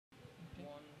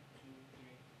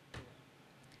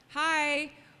Hi,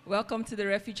 welcome to the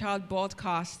Refuge House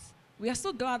broadcast. We are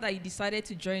so glad that you decided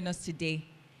to join us today.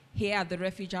 Here at the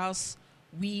Refuge House,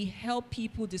 we help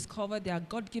people discover their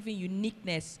God-given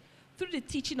uniqueness through the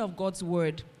teaching of God's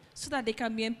word so that they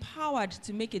can be empowered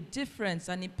to make a difference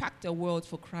and impact the world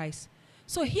for Christ.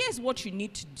 So here's what you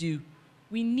need to do.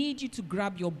 We need you to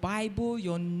grab your Bible,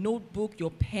 your notebook,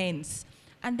 your pens,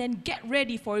 and then get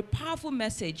ready for a powerful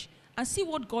message and see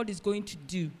what God is going to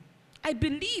do. I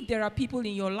believe there are people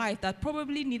in your life that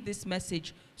probably need this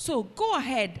message. So go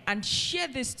ahead and share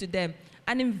this to them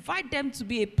and invite them to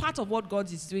be a part of what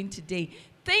God is doing today.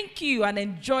 Thank you and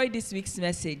enjoy this week's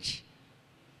message.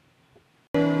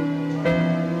 Are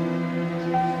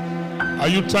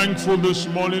you thankful this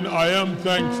morning? I am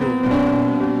thankful.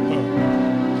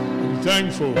 I'm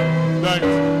thankful.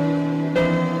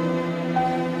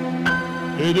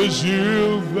 It is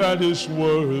you that is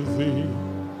worthy.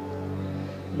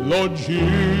 Lord, you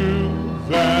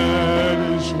that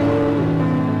is worthy.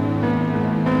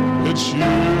 It's you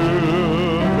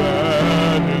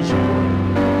that is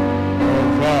worthy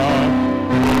of our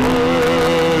praise.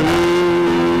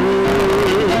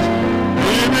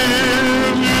 It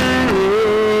is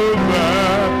you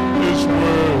that is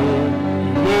worthy.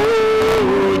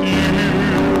 Lord, you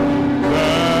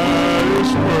that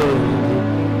is worthy.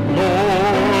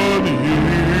 Lord,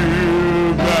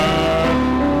 you that is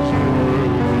worthy.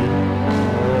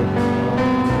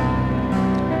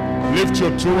 Lift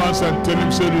your two hands and tell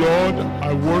him, say, Lord,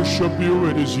 I worship you.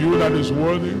 It is you that is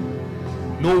worthy.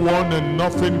 No one and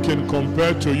nothing can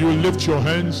compare to you. Lift your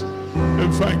hands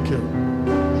and thank him.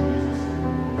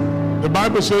 The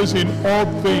Bible says, in all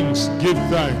things give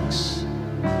thanks.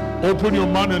 Open your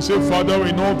mouth and say, Father,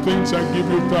 in all things I give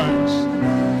you thanks.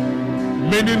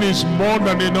 Meaning is more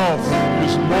than enough.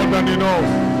 Is more than enough.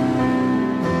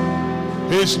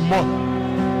 Is more.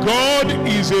 God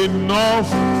is enough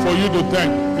for you to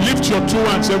thank. Lift your two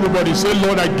hands, everybody. Say,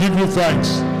 Lord, I give you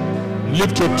thanks.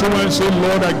 Lift your two hands. Say,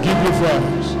 Lord, I give you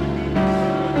thanks.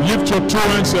 Lift your two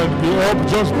hands and be up.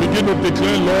 Just begin to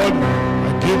declare, Lord, I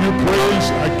give you praise.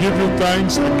 I give you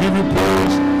thanks. I give you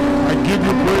praise. I give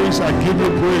you praise. I give you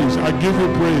praise. I give you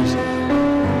praise.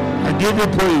 I give you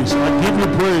praise. I give you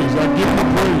praise. I give you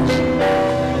praise.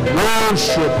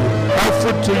 Worship.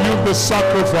 Offer to you the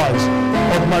sacrifice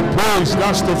of my praise.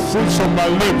 That's the fruits of my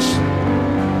lips.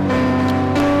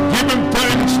 Giving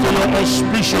thanks to your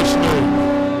auspicious name.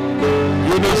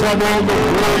 You deserve all the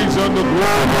praise and the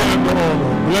glory and the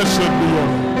honor. Blessed be your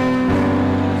name.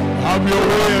 Have your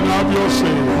way and have your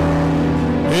say.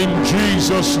 In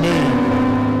Jesus' name.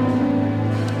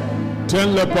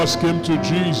 10 lepers came to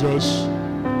Jesus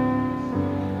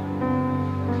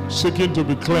seeking to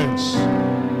be cleansed.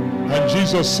 And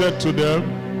Jesus said to them,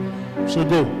 so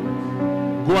go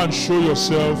and show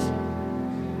yourself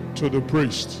to the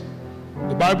priest.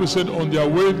 The Bible said on their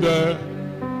way there,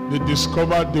 they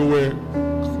discovered they were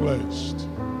cleansed.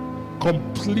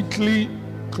 Completely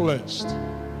cleansed.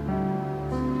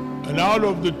 And out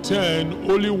of the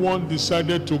 10, only one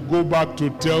decided to go back to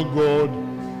tell God,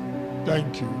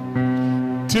 thank you.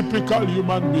 Typical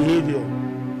human behavior.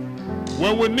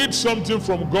 When we need something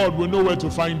from God, we know where to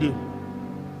find him.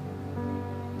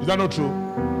 Is that not true?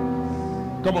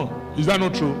 Come on. Is that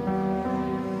not true?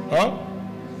 Huh?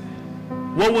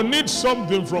 When we need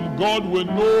something from God, we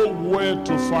know where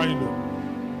to find him.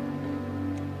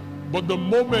 But the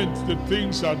moment the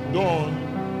things are done,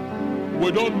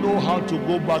 we don't know how to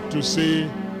go back to say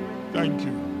thank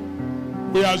you.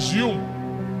 We assume.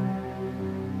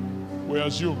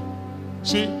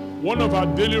 See, one of our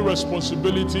daily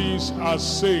responsibilities as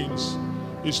saints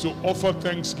is to offer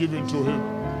thanksgiving to him.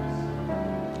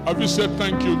 Have you said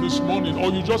thank you this morning?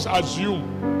 Or you just assume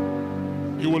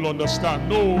you will understand?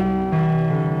 No.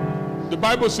 The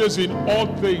Bible says in all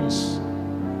things,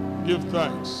 give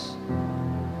thanks.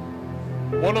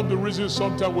 One of the reasons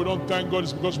sometimes we don't thank God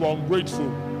is because we're ungrateful.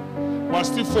 We're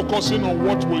still focusing on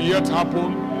what will yet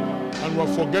happen, and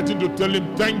we're forgetting to tell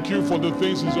him thank you for the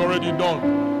things he's already done.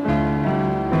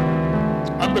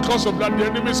 And because of that, the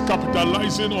enemy is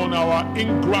capitalizing on our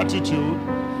ingratitude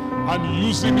and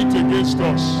using it against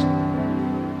us,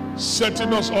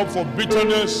 setting us up for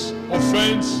bitterness,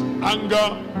 offense,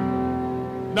 anger.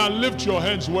 Now lift your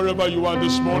hands wherever you are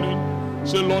this morning.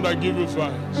 Say, Lord, I give you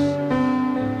thanks.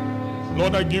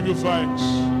 Lord, I give you thanks.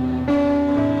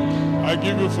 I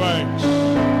give you thanks.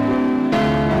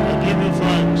 I give you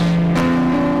thanks.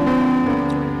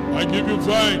 I give you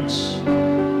thanks.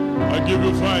 I give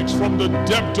you thanks. From the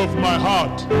depth of my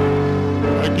heart,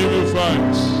 I give you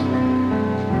thanks.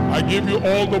 I give you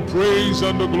all the praise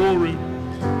and the glory.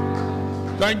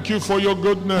 Thank you for your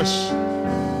goodness.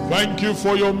 Thank you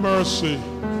for your mercy.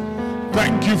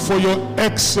 Thank you for your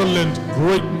excellent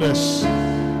greatness.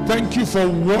 Thank you for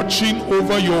watching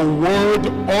over your word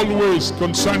always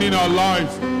concerning our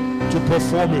life to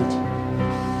perform it.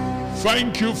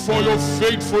 Thank you for your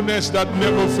faithfulness that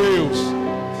never fails.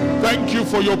 Thank you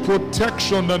for your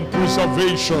protection and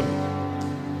preservation.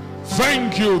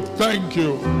 Thank you, thank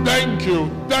you, thank you,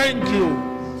 thank you.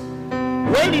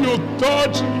 When you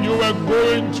thought you were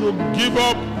going to give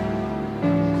up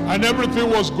and everything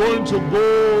was going to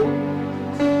go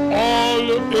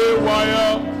all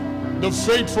haywire, the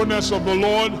faithfulness of the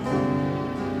Lord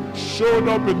showed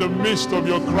up in the midst of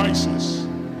your crisis.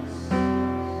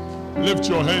 Lift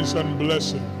your hands and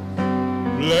bless Him.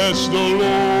 Bless the Lord,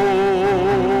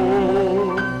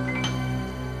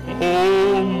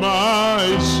 oh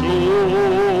my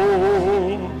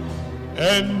soul,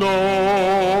 and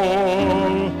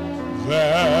all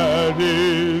that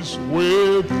is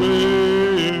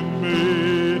within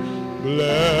me.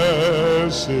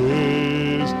 Bless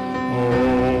His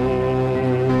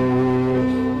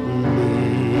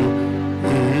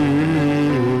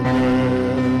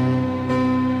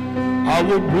I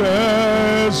will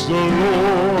bless the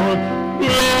Lord,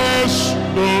 bless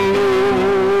the Lord,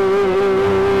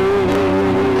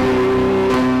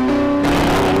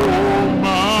 oh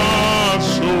my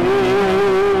soul,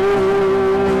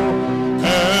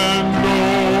 and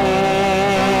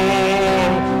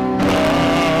all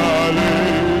that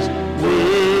is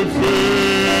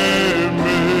within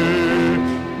me,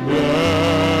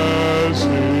 bless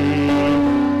Him,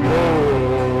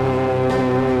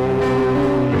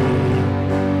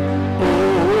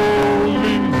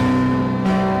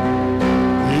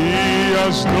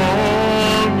 has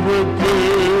done with me, has done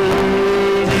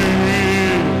with me.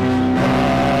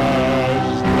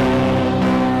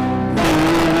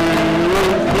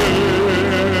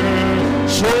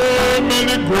 So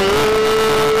many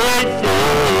great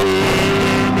things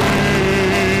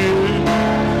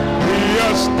He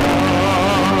has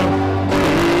done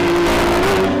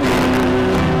with me.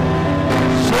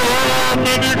 So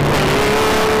many great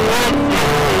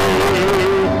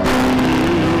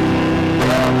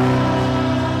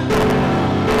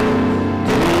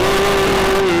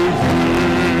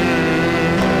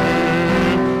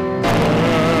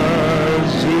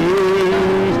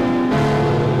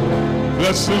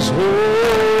bless His holy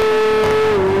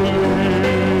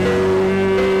name.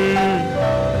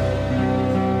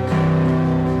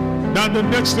 Now the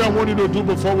next thing I want you to do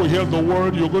before we hear the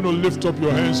word, you're going to lift up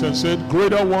your hands and say,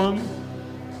 Greater One,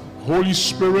 Holy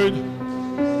Spirit,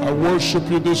 I worship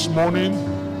you this morning.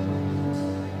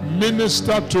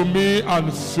 Minister to me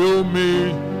and fill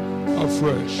me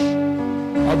afresh.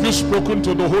 Have you spoken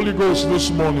to the Holy Ghost this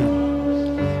morning?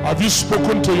 Have you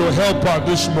spoken to your helper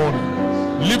this morning?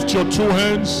 Lift your two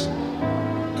hands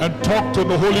and talk to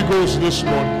the Holy Ghost this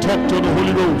morning. Talk to the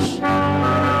Holy Ghost.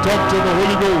 Talk to the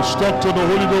Holy Ghost. Talk to the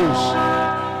Holy Ghost.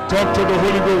 Talk to the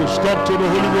Holy Ghost. Talk to the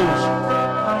Holy Ghost.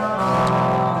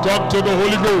 Talk to the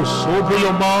Holy Ghost. Open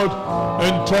your mouth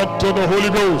and talk to the Holy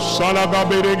Ghost.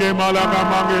 Salagaberege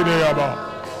malagamangedeyaba.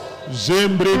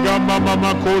 Zembrega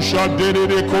mama kosha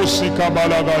derere kosika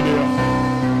balagadea.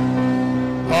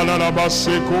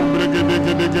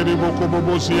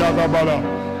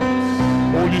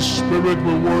 Holy Spirit,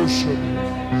 we worship you.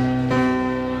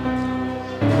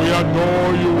 We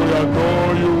adore you, we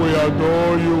adore you, we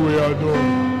adore you, we adore you.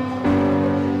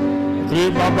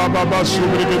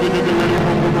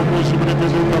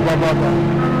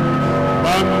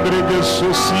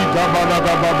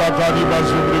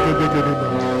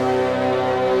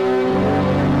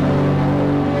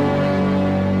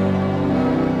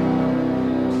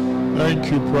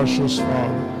 Thank you, precious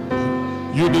Father.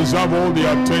 You deserve all the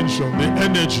attention, the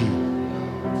energy,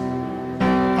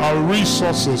 our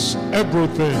resources,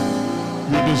 everything.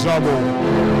 You deserve all.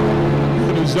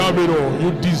 You deserve it all.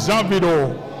 You deserve it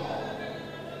all.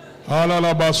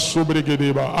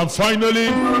 And finally,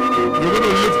 you're going to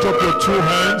lift up your two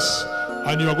hands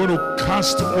and you're going to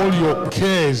cast all your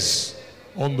cares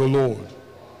on the Lord.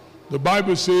 The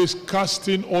Bible says,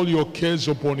 casting all your cares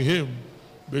upon Him,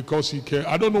 because He cares.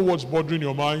 I don't know what's bothering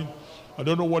your mind. I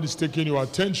don't know what is taking your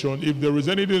attention. If there is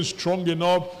anything strong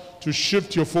enough to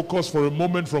shift your focus for a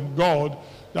moment from God,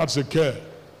 that's a care.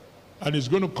 And it's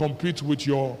going to compete with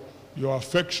your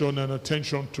affection and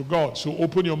attention to God. So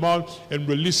open your mouth and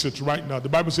release it right now. The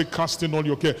Bible says, casting all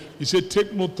your care. He said,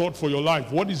 take no thought for your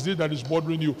life. What is it that is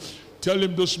bothering you? Tell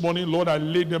Him this morning, Lord, I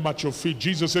lay them at your feet.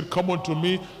 Jesus said, come unto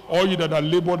me, all you that are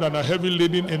labored and are heavy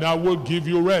laden, and I will give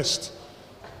you rest.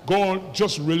 God,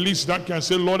 just release that and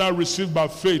say, Lord, I receive by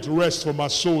faith rest for my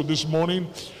soul this morning.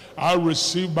 I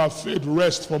receive by faith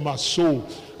rest for my soul.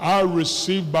 I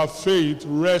receive by faith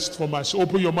rest for my soul.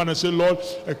 Open your mouth and say, Lord,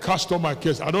 I cast all my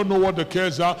cares. I don't know what the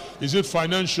cares are. Is it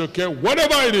financial care?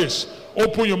 Whatever it is,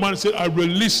 open your mouth and say, I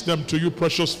release them to you,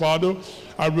 precious Father.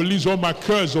 I release all my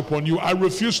cares upon you. I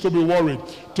refuse to be worried.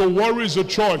 To worry is a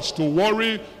choice. To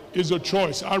worry is a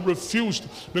choice. I refuse,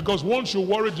 because once you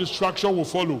worry, distraction will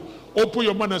follow. Open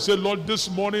your mouth and say, Lord,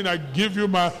 this morning I give you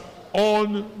my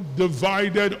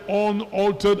undivided,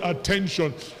 unaltered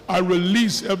attention. I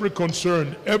release every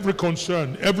concern, every care.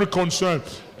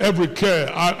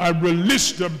 I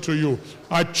release them to you.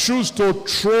 I choose to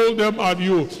throw them at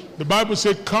you. The Bible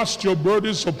says, cast your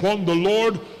burdens upon the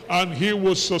Lord, and he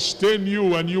will sustain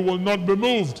you, and you will not be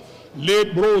moved.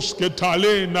 But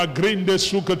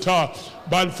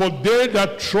for they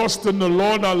that trust in the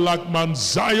Lord are like Mount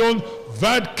Zion,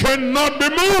 that cannot be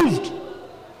moved.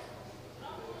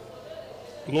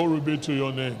 Glory be to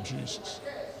your name, Jesus.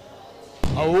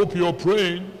 I hope you're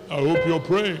praying. I hope you're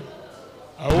praying.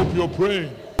 I hope you're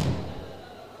praying.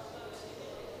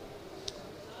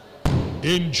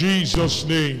 In Jesus'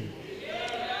 name.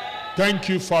 Thank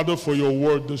you, Father, for your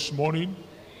word this morning.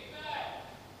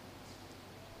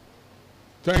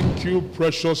 Thank you,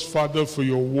 precious Father, for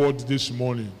your word this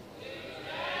morning.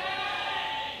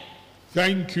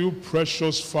 Thank you,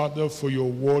 precious Father, for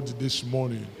your word this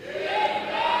morning.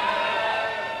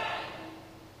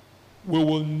 We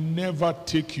will never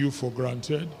take you for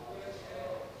granted.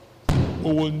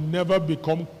 We will never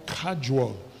become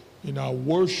casual in our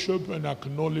worship and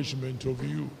acknowledgement of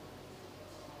you.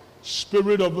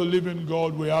 Spirit of the living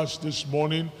God, we ask this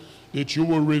morning that you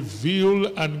will reveal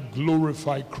and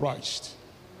glorify Christ.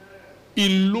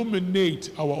 Illuminate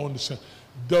our understanding.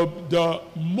 The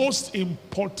most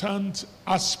important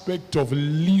aspect of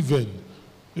living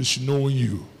is knowing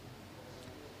you.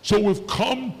 So we've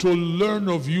come to learn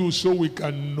of you so we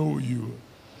can know you.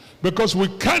 Because we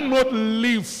cannot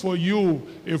live for you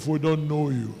if we don't know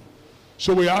you.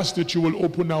 So we ask that you will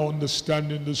open our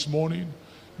understanding this morning.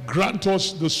 Grant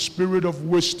us the spirit of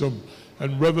wisdom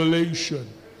and revelation.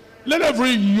 Let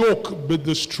every yoke be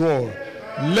destroyed.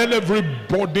 Let every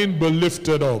burden be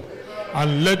lifted up.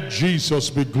 And let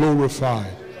Jesus be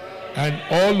glorified. And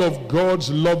all of God's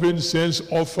loving saints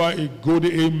offer a good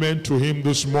amen to him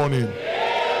this morning.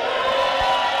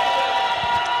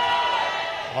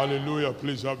 Hallelujah.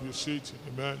 Please have your seat.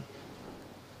 Amen.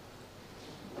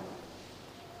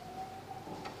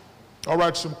 All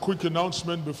right, some quick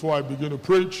announcement before I begin to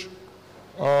preach.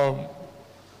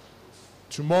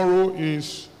 Tomorrow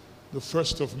is the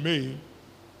 1st of May,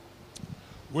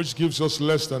 which gives us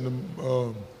less than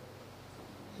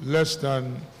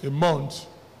a month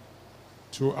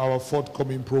to our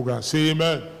forthcoming program. Say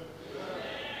amen. Amen.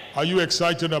 Are you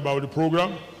excited about the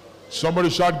program? Somebody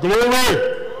shout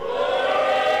glory.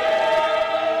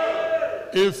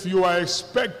 If you are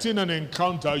expecting an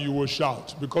encounter, you will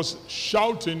shout, because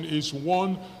shouting is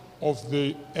one of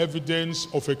the evidence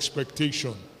of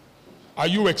expectation. Are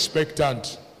you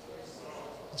expectant?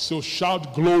 So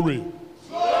shout glory.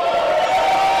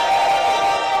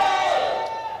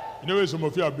 You know, some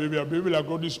of you are baby like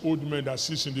all this old man that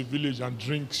sits in the village and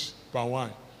drinks palm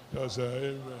wine.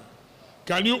 Amen.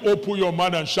 Can you open your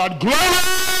mouth and shout glory?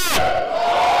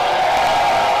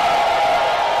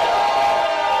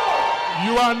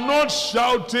 You are not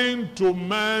shouting to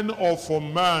man or for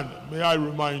man, may I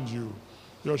remind you.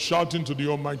 You're shouting to the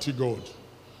Almighty God,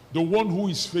 the one who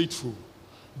is faithful,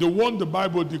 the one the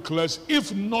Bible declares,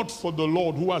 if not for the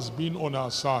Lord who has been on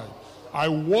our side, I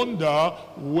wonder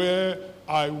where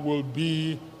I will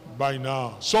be by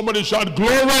now. Somebody shout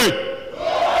glory!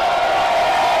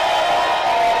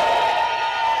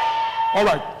 All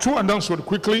right, two announcements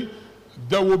quickly.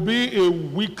 There will be a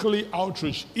weekly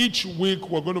outreach. Each week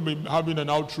we're going to be having an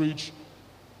outreach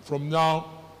from now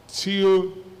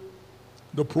till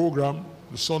the program,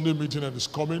 the Sunday meeting that is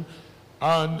coming.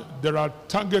 And there are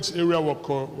targets area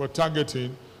we're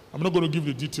targeting. I'm not going to give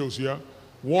the details here.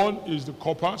 One is the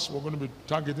coppers. We're going to be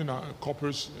targeting our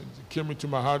coppers. It came into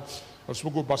my heart. I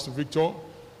spoke with Pastor Victor.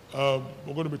 We're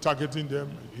going to be targeting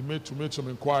them. He made some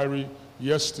inquiry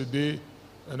yesterday,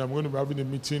 and I'm going to be having a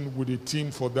meeting with a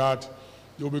team for that.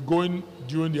 They'll be going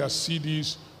during their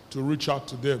CDs to reach out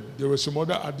to them. There were some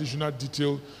other additional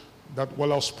details that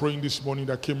while I was praying this morning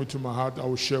that came into my heart, I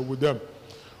will share with them.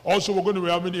 Also, we're going to be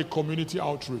having a community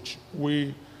outreach.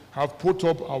 We have put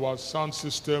up our sound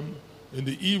system in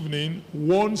the evening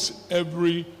once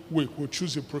every week. We'll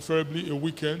choose preferably a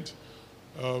weekend.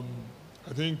 I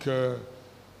think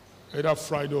either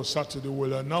Friday or Saturday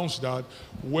we'll announce that,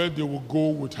 where they will go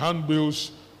with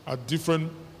handbills at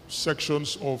different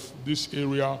sections of this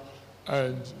area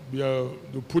and they'll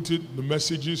put it, the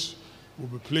messages will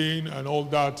be playing and all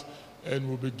that, and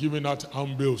we'll be giving out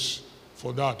handbills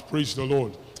for that. Praise the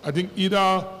Lord. I think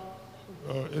either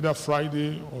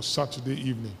Friday or Saturday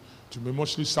evening, to be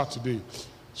mostly Saturday,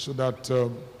 so that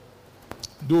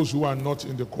those who are not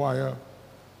in the choir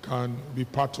can be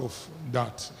part of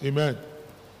that. Amen.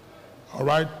 All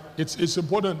right. It's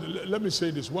important. Let me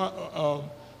say this. I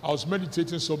was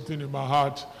meditating something in my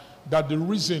heart, that the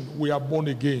reason we are born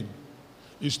again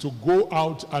is to go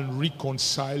out and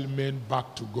reconcile men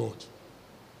back to God.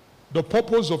 The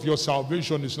purpose of your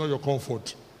salvation is not your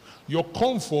comfort. Your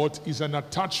comfort is an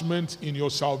attachment in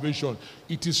your salvation.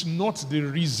 It is not the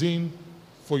reason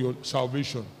for your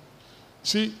salvation.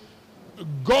 See,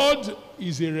 God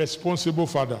is a responsible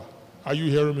Father. Are you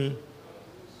hearing me?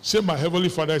 Say, my Heavenly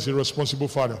Father is a responsible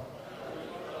Father.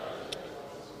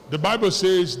 The Bible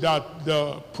says that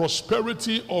the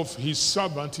prosperity of his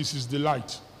servant is his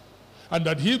delight. And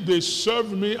that if they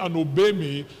serve me and obey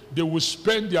me, they will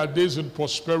spend their days in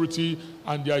prosperity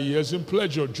and their years in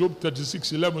pleasure. Job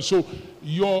 36:11. So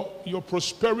your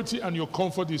prosperity and your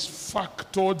comfort is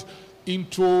factored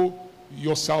into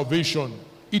your salvation.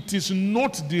 It is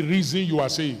not the reason you are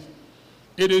saved.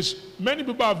 It is, many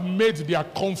people have made their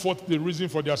comfort the reason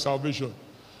for their salvation.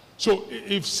 So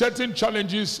if certain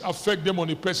challenges affect them on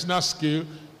a personal scale,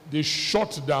 they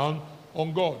shut down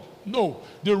on God. No,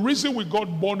 the reason we got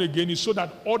born again is so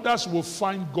that others will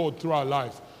find God through our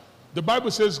life. The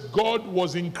Bible says God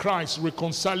was in Christ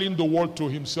reconciling the world to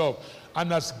himself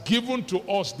and has given to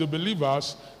us, the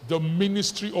believers, the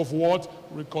ministry of what?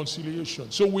 Reconciliation.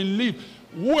 So we live,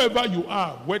 whoever you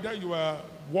are, whether you are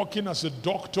working as a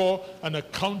doctor, an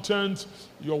accountant,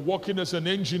 you're working as an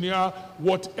engineer,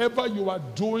 whatever you are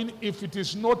doing, if it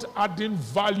is not adding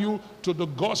value to the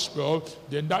gospel,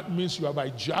 then that means you have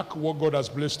hijacked what God has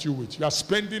blessed you with. You are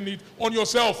spending it on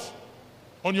yourself,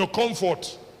 on your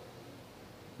comfort.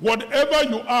 Whatever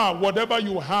you are, whatever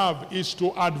you have is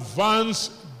to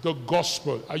advance the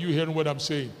gospel. Are you hearing what I'm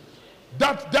saying?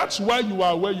 That's why you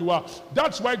are where you are.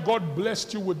 That's why God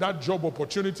blessed you with that job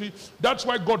opportunity. That's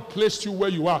why God placed you where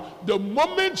you are. The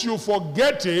moment you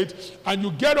forget it and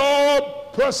you get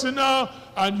all personal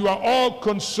and you are all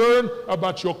concerned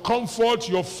about your comfort,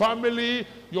 your family,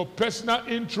 your personal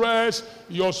interests,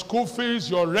 your school fees,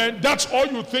 your rent, that's all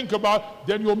you think about,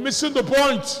 then you're missing the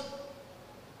point.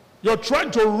 You're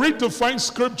trying to redefine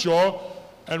scripture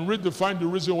and redefine the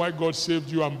reason why God saved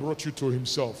you and brought you to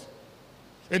himself.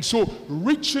 And so,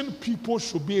 reaching people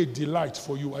should be a delight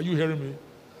for you. Are you hearing me?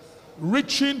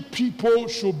 Reaching people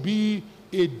should be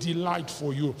a delight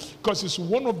for you, because it's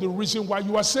one of the reasons why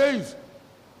you are saved.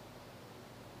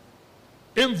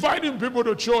 Inviting people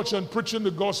to church and preaching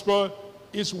the gospel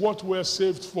is what we're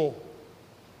saved for.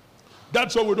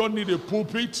 That's why we don't need a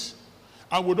pulpit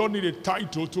and we don't need a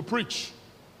title to preach.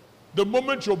 The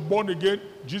moment you're born again,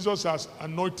 Jesus has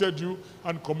anointed you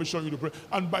and commissioned you to pray.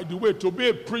 And by the way, to be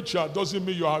a preacher doesn't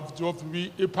mean you have to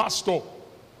be a pastor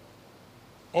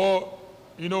or,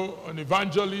 an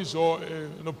evangelist or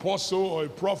an apostle or a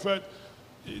prophet.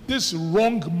 This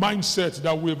wrong mindset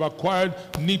that we've acquired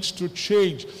needs to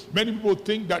change. Many people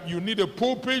think that you need a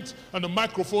pulpit and a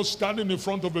microphone standing in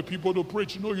front of the people to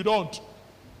preach. No, you don't.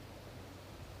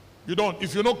 You don't.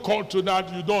 If you're not called to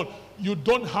that, you don't. You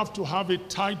don't have to have a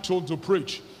title to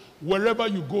preach. Wherever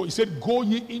you go, he said, go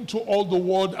ye into all the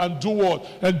world and do what?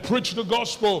 And preach the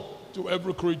gospel to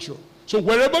every creature. So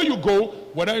wherever you go,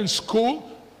 whether in school,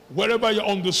 wherever you're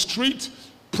on the street,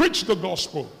 preach the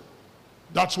gospel.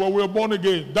 That's why we're born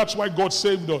again. That's why God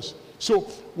saved us. So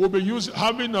we'll be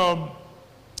having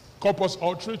Corpus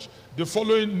Outreach. The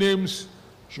following names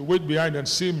should wait behind and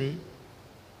see me.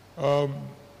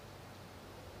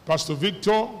 Pastor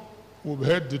Victor will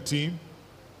head the team.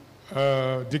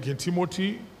 Deacon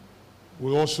Timothy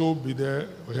will also be there,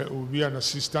 will be an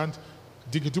assistant.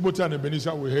 Deacon Timothy and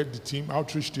Ebenezer will head the team,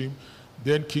 outreach team.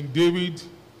 Then King David,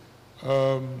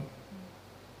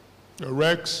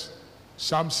 Rex,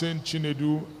 Samson,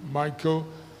 Chinedu, Michael,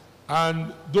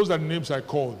 and those are the names I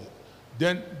called.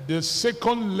 Then the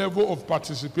second level of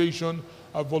participation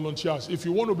are volunteers. If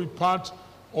you want to be part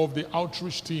of the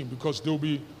outreach team, because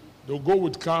they'll go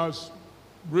with cars,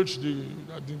 reach the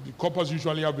corpus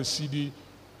usually have a CD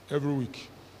every week.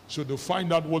 So they'll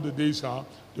find out what the days are.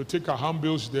 They'll take our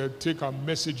handbills there, take our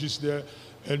messages there,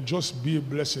 and just be a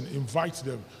blessing. Invite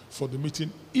them for the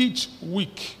meeting each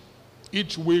week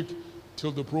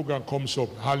till the program comes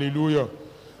up. Hallelujah.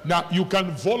 Now, you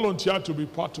can volunteer to be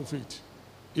part of it.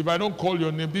 If I don't call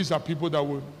your name, these are people that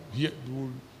will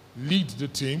lead the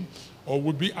team or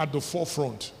will be at the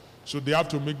forefront. So they have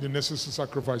to make the necessary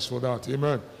sacrifice for that.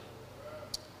 Amen.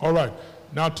 All right.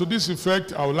 Now, to this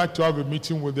effect, I would like to have a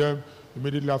meeting with them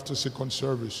immediately after second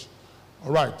service.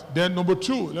 All right. Then number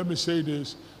 2, let me say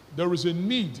this. There is a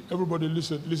need. Everybody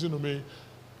listen to me.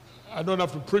 I don't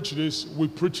have to preach this. We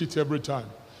preach it every time.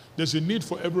 There's a need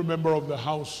for every member of the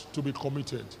house to be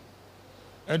committed.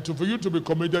 And for you to be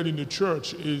committed in the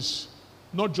church is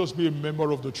not just be a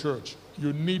member of the church.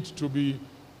 You need to be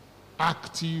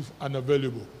active and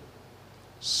available.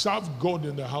 Serve God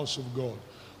in the house of God.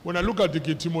 When I look at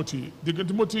Deacon Timothy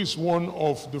is one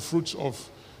of the fruits of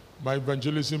my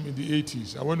evangelism in the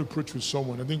 80s. I went to preach with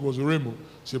someone. I think it was Remo.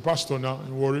 He's a pastor now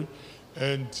in Warri.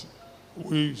 And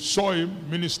we saw him,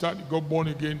 ministered, got born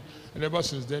again, and ever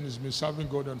since then he's been serving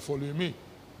God and following me.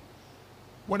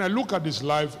 When I look at his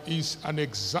life, he's an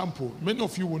example. Many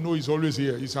of you will know he's always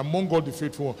here. He's among God the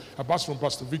faithful, apart from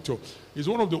Pastor Victor. He's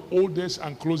one of the oldest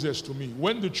and closest to me.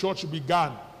 When the church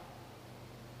began,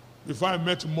 before I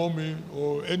met Mommy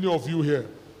or any of you here,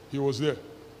 he was there.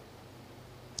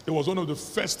 He was one of the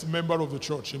first members of the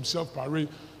church. Himself, Paré,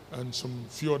 and some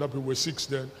few other people were 6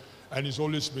 then. And he's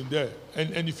always been there.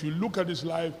 And if you look at his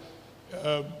life,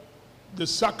 the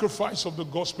sacrifice of the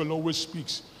gospel always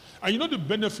speaks. And you know the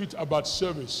benefit about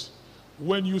service?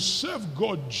 When you serve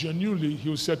God genuinely,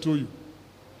 he'll settle you.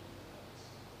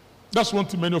 That's one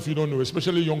thing many of you don't know,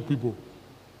 especially young people.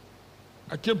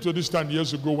 I came to this town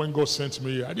years ago when God sent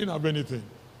me here. I didn't have anything.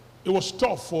 It was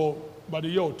tough for about a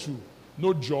year or 2.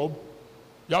 No job.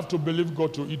 You have to believe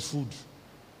God to eat food.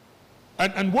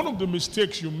 And one of the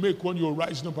mistakes you make when you're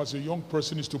rising up as a young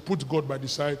person is to put God by the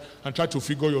side and try to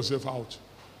figure yourself out.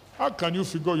 How can you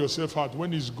figure yourself out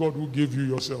when it's God who gave you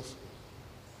yourself?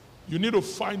 You need to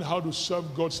find how to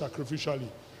serve God sacrificially.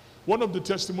 One of the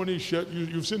testimonies shared,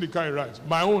 you've seen the car I ride.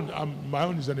 My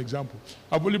own is an example.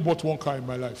 I've only bought 1 car in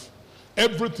my life.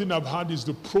 Everything I've had is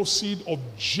the proceed of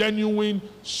genuine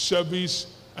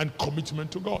service and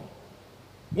commitment to God.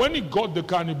 When he got the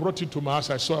car and he brought it to my house,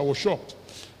 I was shocked.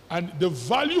 And the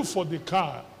value for the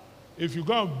car, if you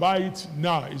go and buy it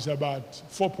now, is about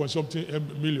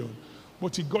 4-point-something million.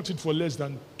 But he got it for less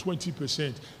than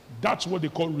 20%. That's what they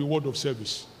call reward of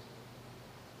service.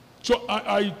 So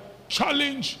I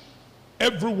challenge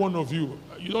every one of you.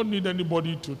 You don't need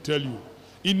anybody to tell you.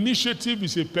 Initiative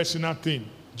is a personal thing.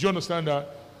 Do you understand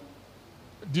that?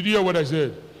 Did you hear what I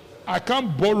said? I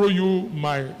can't borrow you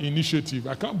my initiative.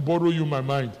 I can't borrow you my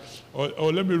mind.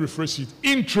 Or let me rephrase it.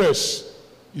 Interest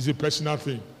is a personal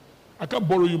thing. I can't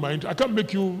borrow you my interest. I can't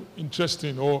make you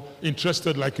interesting or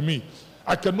interested like me.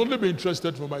 I can only be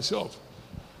interested for myself.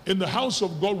 In the house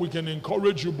of God, we can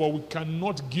encourage you, but we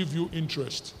cannot give you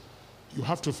interest. You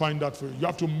have to find that for you. You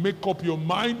have to make up your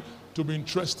mind to be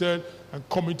interested and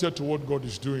committed to what God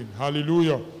is doing.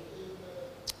 Hallelujah.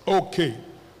 Okay.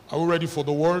 Are we ready for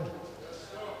the word?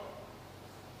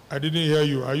 I didn't hear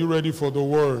you. Are you ready for the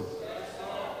word?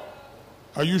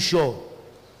 Are you sure?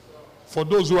 For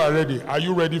those who are ready, are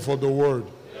you ready for the word?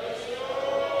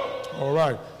 All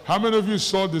right. How many of you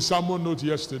saw the sermon note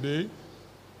yesterday?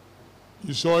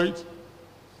 You saw it?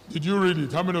 Did you read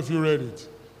it? How many of you read it?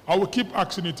 I will keep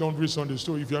asking it on every Sunday.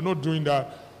 So if you're not doing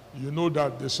that, you know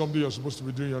that there's something you're supposed to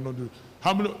be doing, you're not doing.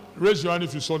 How many? Raise your hand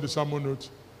if you saw the sermon note.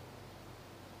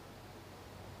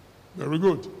 Very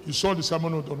good. You saw the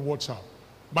sermon note on WhatsApp.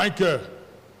 Michael,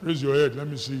 raise your head. Let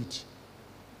me see it.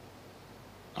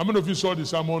 How many of you saw the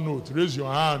sermon note? Raise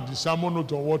your hand. The sermon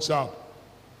note on WhatsApp.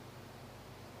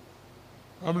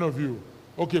 How many of you?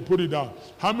 Okay, put it down.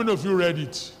 How many of you read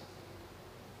it?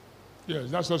 Yes,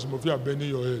 that's why some of you are bending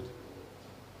your head.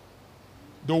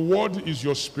 The word is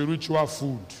your spiritual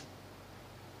food.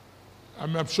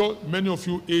 I'm sure many of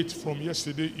you ate from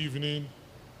yesterday evening.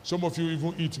 Some of you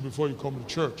even eat before you come to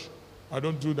church. I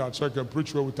don't do that so I can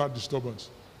preach well without disturbance.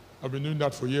 I've been doing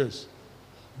that for years.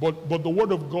 But the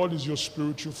word of God is your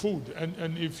spiritual food.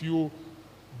 And if you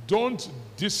don't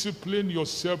discipline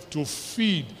yourself to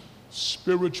feed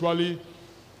spiritually,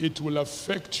 it will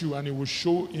affect you and it will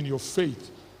show in your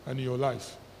faith and in your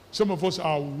life. Some of us,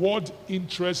 our word,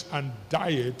 interest, and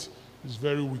diet is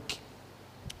very weak.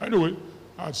 Anyway,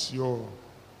 that's your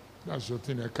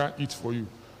thing. I can't eat for you.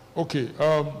 Okay.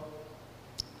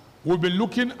 We've been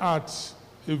looking at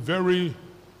a very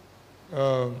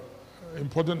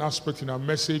important aspect in our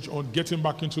message on getting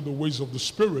back into the ways of the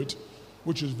Spirit,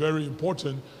 which is very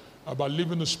important, about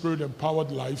living a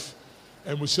Spirit-empowered life.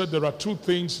 And we said there are 2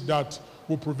 things that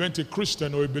will prevent a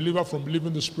Christian or a believer from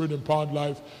living the Spirit-empowered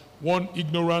life. One,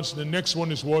 ignorance. The next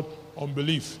one is what?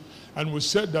 Unbelief. And we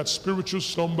said that spiritual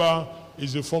slumber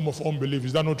is a form of unbelief.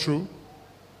 Is that not true?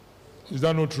 Is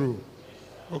that not true?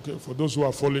 Okay, for those who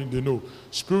are following, they know.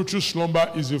 Spiritual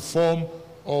slumber is a form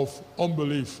of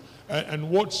unbelief. And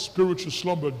what spiritual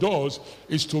slumber does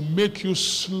is to make you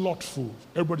slothful.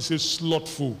 Everybody says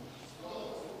slothful.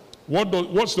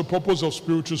 What's the purpose of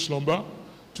spiritual slumber?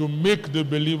 To make the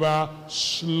believer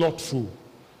slothful.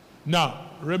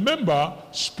 Now, remember,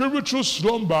 spiritual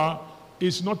slumber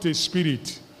is not a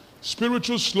spirit.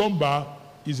 Spiritual slumber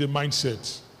is a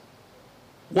mindset.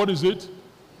 What is it?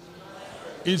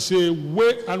 It's a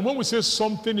way, and when we say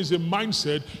something is a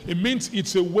mindset, it means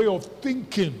it's a way of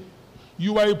thinking.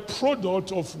 You are a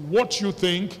product of what you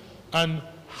think and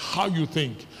how you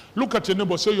think. Look at your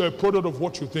neighbor, say you're a product of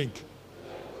what you think.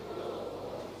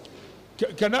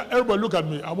 Can everybody look at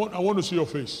me? I want to see your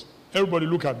face. Everybody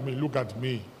look at me, look at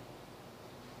me.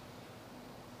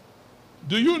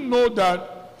 Do you know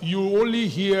that you only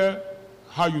hear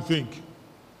how you think?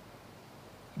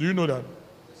 Do you know that?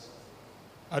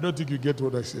 I don't think you get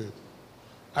what I said.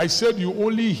 I said you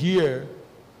only hear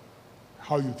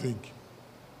how you think.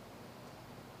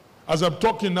 As I'm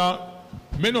talking now,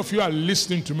 many of you are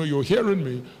listening to me, you're hearing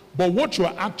me, but what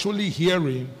you're actually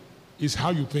hearing is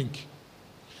how you think.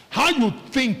 How you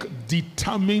think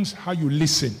determines how you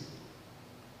listen.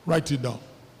 Write it down.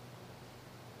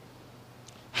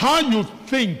 How you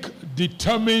think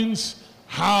determines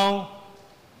how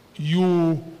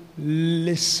you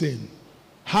listen.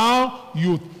 How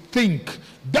you think.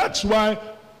 That's why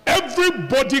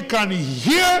everybody can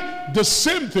hear the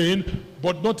same thing,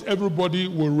 but not everybody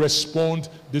will respond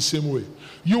the same way.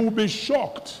 You will be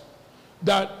shocked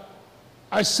that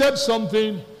I said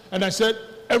something and I said,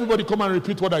 everybody come and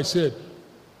repeat what I said.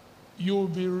 You'll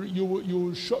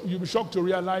be shocked to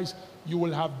realize you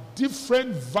will have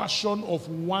different version of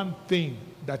one thing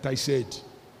that I said.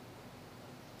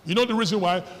 You know the reason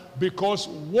why? Because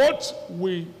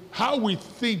how we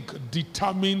think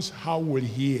determines how we'll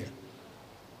hear.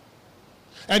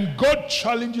 And God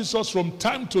challenges us from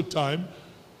time to time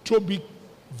to be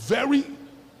very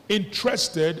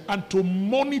interested and to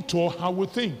monitor how we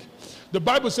think. The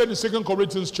Bible said in 2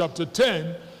 Corinthians chapter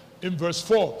 10, in verse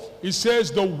 4, it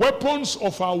says, the weapons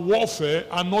of our warfare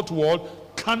are not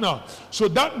what? Carnal. So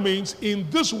that means in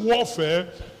this warfare,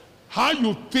 how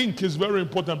you think is very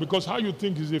important, because how you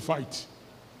think is a fight.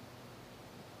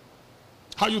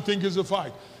 How you think is a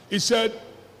fight. He said,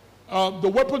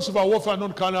 the weapons of our warfare are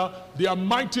not carnal, they are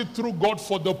mighty through God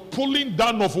for the pulling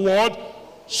down of what?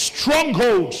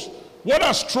 Strongholds. What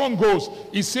are strongholds?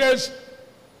 He says,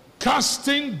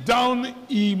 casting down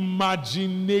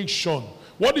imagination.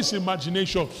 What is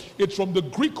imagination? It's from the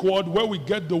Greek word where we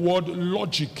get the word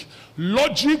logic.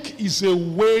 Logic is a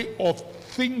way of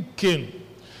thinking.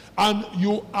 And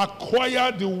you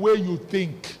acquire the way you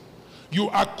think. You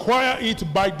acquire it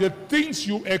by the things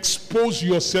you expose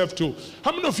yourself to.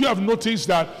 How many of you have noticed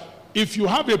that if you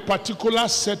have a particular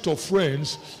set of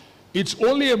friends, it's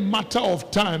only a matter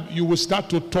of time you will start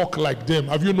to talk like them?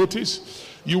 Have you noticed?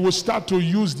 You will start to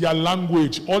use their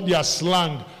language or their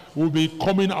slang will be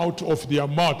coming out of their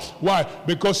mouth. Why?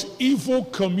 Because evil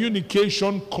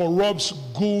communication corrupts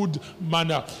good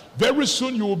manner. Very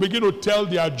soon you will begin to tell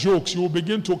their jokes. You will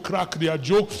begin to crack their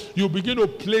jokes. You will begin to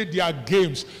play their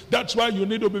games. That's why you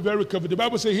need to be very careful. The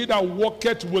Bible says, he that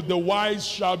walketh with the wise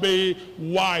shall be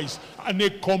wise, and a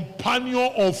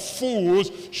companion of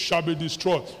fools shall be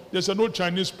destroyed. There's an old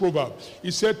Chinese proverb.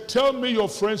 He said, tell me your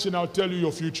friends and I'll tell you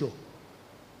your future.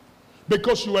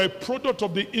 Because you are a product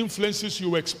of the influences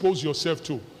you expose yourself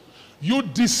to. You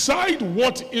decide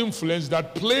what influence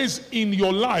that plays in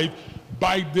your life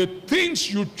by the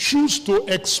things you choose to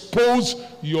expose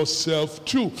yourself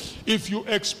to. If you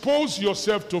expose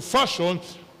yourself to fashion,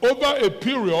 over a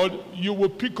period, you will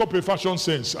pick up a fashion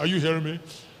sense. Are you hearing me?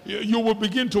 You will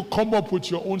begin to come up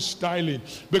with your own styling,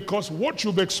 because what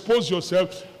you've exposed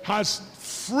yourself has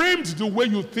framed the way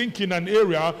you think in an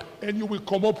area, and you will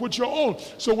come up with your own.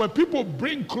 So when people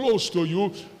bring clothes to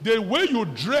you, the way you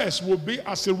dress will be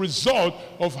as a result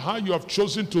of how you have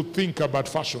chosen to think about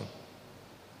fashion.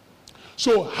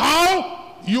 So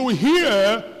how you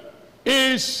hear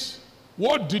is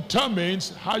what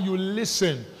determines how you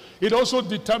listen. It also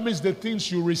determines the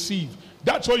things you receive.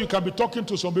 That's why you can be talking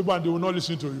to some people and they will not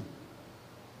listen to you.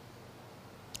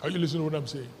 Are you listening to what I'm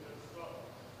saying?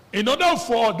 In order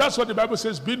for, that's what the Bible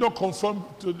says, be not conformed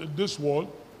to this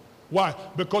world. Why?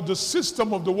 Because the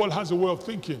system of the world has a way of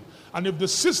thinking. And if the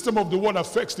system of the world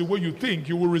affects the way you think,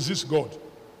 you will resist God.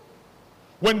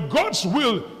 When God's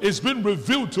will is being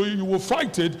revealed to you, you will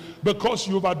fight it, because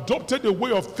you've adopted a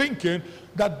way of thinking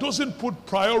that doesn't put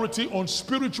priority on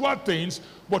spiritual things,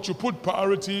 but you put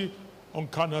priority on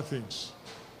carnal things.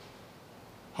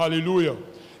 Hallelujah.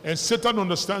 And Satan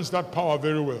understands that power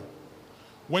very well.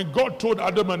 When God told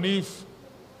Adam and Eve,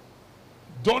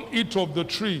 don't eat of the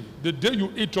tree. The day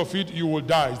you eat of it, you will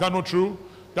die. Is that not true?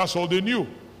 That's all they knew.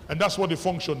 And that's what they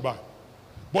functioned by.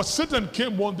 But Satan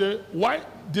came one day, why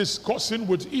discussing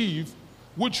with Eve,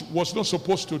 which was not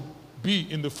supposed to be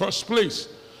in the first place?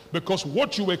 Because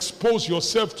what you expose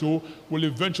yourself to will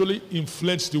eventually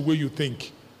influence the way you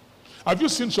think. Have you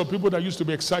seen some people that used to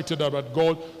be excited about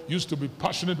God, used to be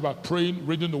passionate about praying,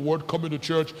 reading the word, coming to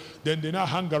church, then they now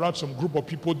hang around some group of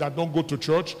people that don't go to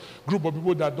church, group of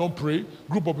people that don't pray,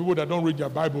 group of people that don't read their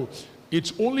Bible.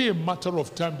 It's only a matter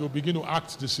of time they'll begin to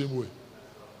act the same way.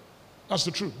 That's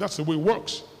the truth. That's the way it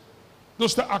works. They'll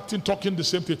start acting, talking the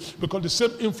same thing, because the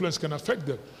same influence can affect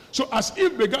them. So as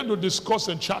Eve began to discuss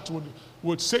and chat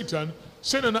with Satan,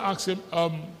 Satan asked him,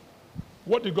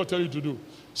 what did God tell you to do?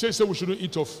 He said we shouldn't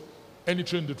eat of any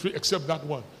tree in the tree except that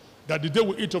one. That the day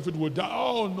we eat of it, we'll die.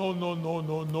 Oh,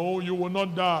 no, you will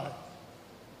not die.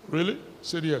 Really? He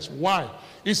said yes. Why?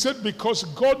 He said because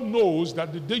God knows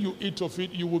that the day you eat of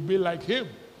it, you will be like him.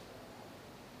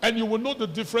 And you will know the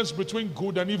difference between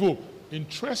good and evil.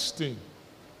 Interesting.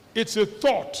 It's a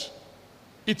thought.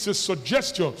 It's a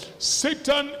suggestion.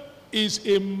 Satan is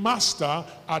a master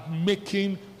at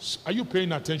making... Are you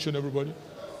paying attention, everybody?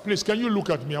 Please, can you look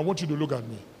at me? I want you to look at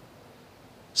me.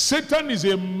 Satan is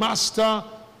a master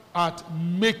at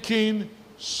making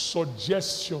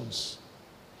suggestions.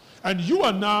 And you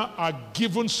and I are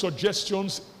given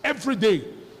suggestions every day.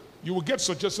 You will get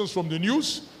suggestions from the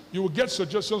news. You will get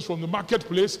suggestions from the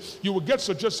marketplace. You will get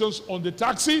suggestions on the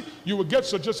taxi. You will get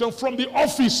suggestions from the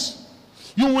office.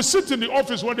 You will sit in the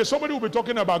office one day, somebody will be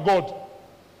talking about God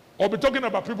or be talking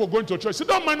about people going to church. Say,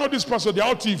 don't mind all this pastor, they are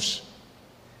all thieves.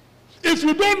 If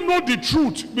you don't know the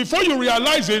truth, before you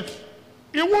realize it,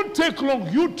 it won't take long.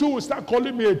 You too will start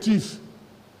calling me a thief.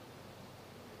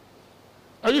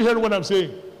 Are you hearing what I'm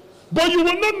saying? But you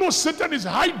will not know Satan is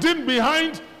hiding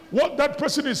behind what that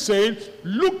person is saying,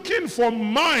 looking for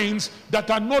minds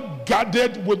that are not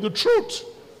guarded with the truth.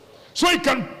 So he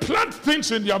can plant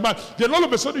things in their mind. Then all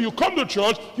of a sudden you come to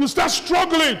church, you start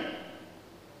struggling.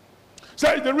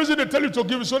 Say, the reason they tell you to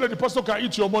give is so that the pastor can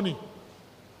eat your money.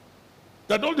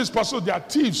 That all these pastors, they are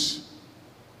thieves.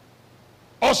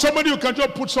 Or somebody who can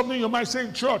just put something in your mind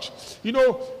saying, church,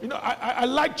 I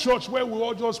like church where we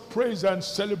all just praise and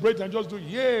celebrate and just do,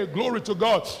 yeah, glory to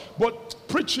God. But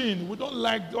preaching, we don't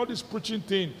like all this preaching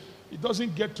thing. It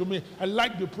doesn't get to me. I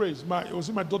like the praise.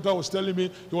 My daughter was telling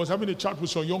me, he was having a chat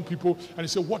with some young people, and he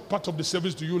said, what part of the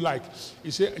service do you like? He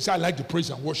said, I like the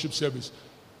praise and worship service.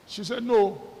 She said,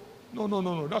 no,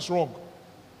 that's wrong.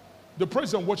 The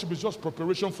praise and worship is just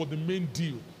preparation for the main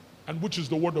deal, and which is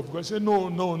the word of God. I said, no.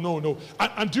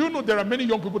 And do you know there are many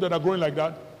young people that are growing like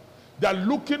that? They are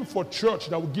looking for church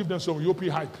that will give them some Yopi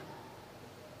hype.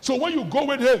 So when you go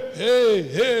with,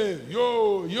 hey,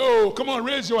 yo, come on,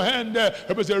 raise your hand there.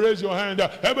 Everybody say, raise your hand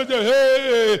there. Everybody say,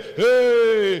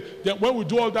 hey. Then when we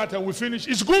do all that and we finish,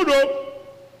 it's good though.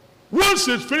 Once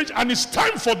it's finished and it's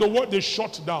time for the word, they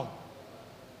shut down.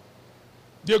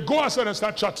 They go outside and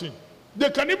start chatting. They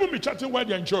can even be chatting while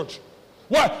they're in church.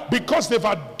 Why? Because they've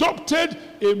adopted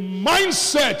a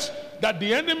mindset that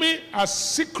the enemy has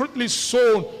secretly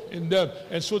sown in them.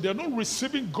 And so they're not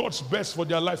receiving God's best for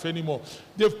their life anymore.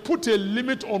 They've put a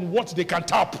limit on what they can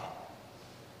tap.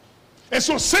 And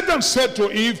so Satan said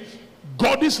to Eve,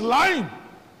 God is lying.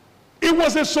 It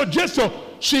was a suggestion.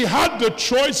 She had the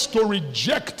choice to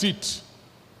reject it.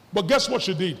 But guess what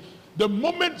she did? The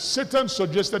moment Satan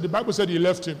suggested, the Bible said he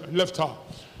left her.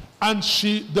 And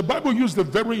the Bible used a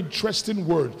very interesting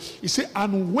word. It said,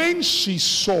 and when she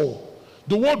saw,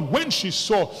 the word when she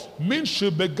saw means she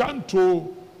began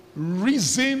to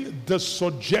reason the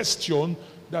suggestion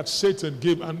that Satan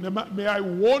gave. And may I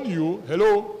warn you,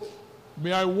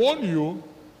 may I warn you,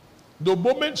 the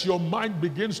moment your mind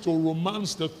begins to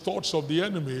romance the thoughts of the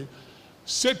enemy,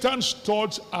 Satan's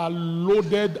thoughts are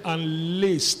loaded and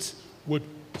laced with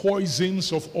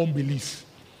poisons of unbelief.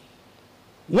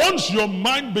 Once your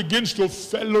mind begins to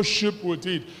fellowship with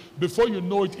it, before you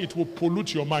know it, it will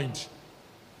pollute your mind.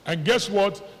 And guess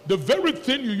what? The very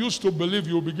thing you used to believe,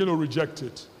 you will begin to reject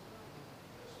it.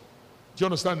 Do you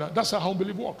understand that? That's how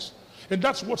unbelief works. And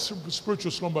that's what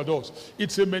spiritual slumber does.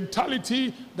 It's a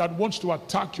mentality that wants to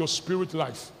attack your spirit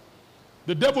life.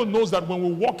 The devil knows that when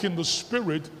we walk in the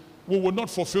spirit, we will not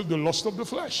fulfill the lust of the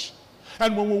flesh.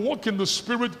 And when we walk in the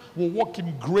spirit, we'll walk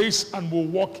in grace and we'll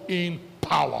walk in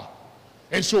power.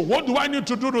 And so what do I need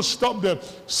to do to stop them?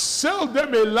 Sell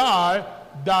them a lie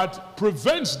that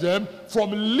prevents them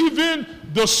from living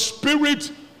the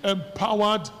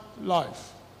spirit-empowered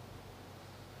life.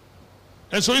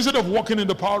 And so instead of walking in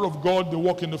the power of God, they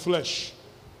walk in the flesh.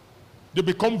 They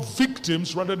become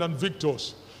victims rather than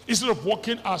victors. Instead of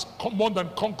walking as more than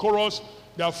conquerors,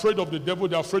 they're afraid of the devil,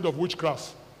 they're afraid of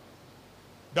witchcraft.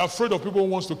 They're afraid of people who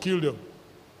wants to kill them.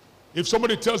 If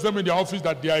somebody tells them in their office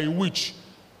that they are a witch,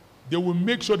 they will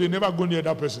make sure they never go near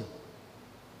that person.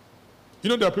 You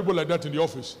know there are people like that in the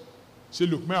office. Say,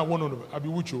 look, man, I want to know. I'll be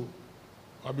witch,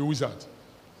 I'll be wizard.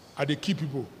 And they keep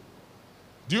people.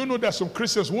 Do you know that some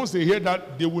Christians, once they hear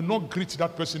that, they will not greet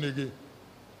that person again?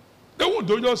 They won't.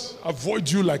 They'll just avoid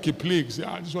you like a plague. Say,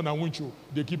 this one I want you.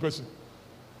 They keep person.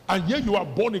 And yet you are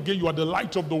born again. You are the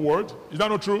light of the world. Is that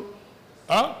not true?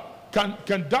 Huh?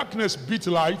 Can darkness beat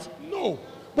light? No.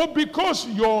 But because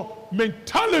your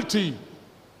mentality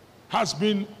has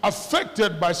been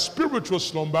affected by spiritual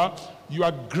slumber, you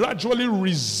are gradually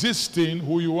resisting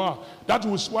who you are.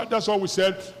 That's why we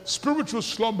said spiritual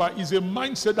slumber is a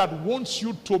mindset that wants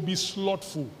you to be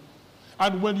slothful.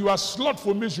 And when you are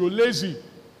slothful, means you're lazy.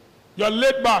 You're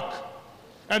laid back.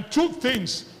 And two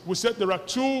things, we said there are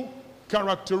two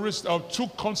characteristics, or two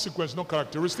consequences, not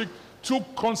characteristic, two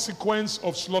consequences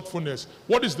of slothfulness.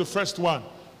 What is the first one?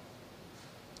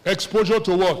 Exposure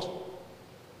to what?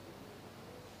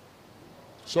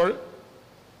 Sorry?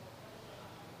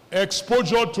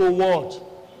 Exposure to what?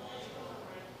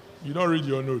 You don't read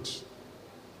your notes.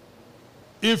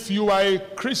 If you are a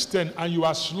Christian and you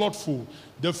are slothful,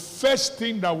 the first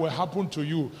thing that will happen to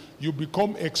you, you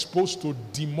become exposed to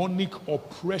demonic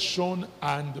oppression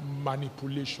and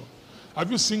manipulation.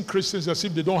 Have you seen Christians as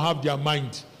if they don't have their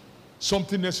mind?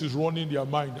 Something else is running their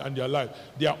mind and their life.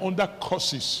 They are under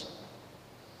curses.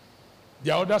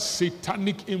 They are under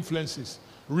satanic influences.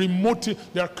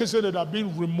 There are Christians that are being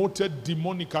remoted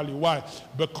demonically. Why?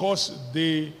 Because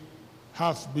they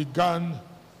have begun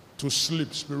to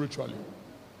sleep spiritually.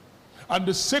 And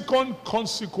the second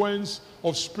consequence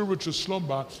of spiritual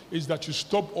slumber is that you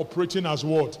stop operating as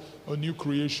what? A new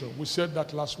creation. We said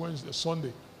that last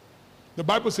Sunday. The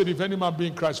Bible said if any man be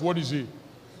in Christ, what is he?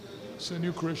 It's a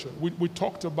new creation. We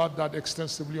talked about that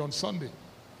extensively on Sunday.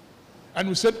 And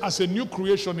we said as a new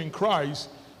creation in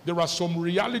Christ, there are some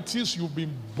realities you've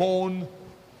been born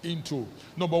into.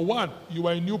 Number one, you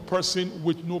are a new person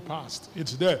with no past.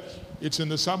 It's there. It's in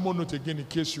the sermon note again in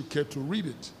case you care to read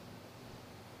it.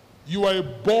 You are a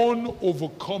born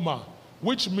overcomer,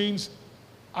 which means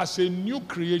as a new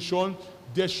creation,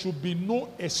 there should be no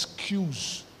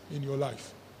excuse in your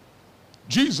life.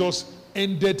 Jesus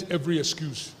ended every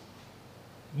excuse.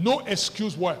 No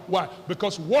excuse. Why? Why?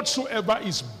 Because whatsoever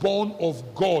is born of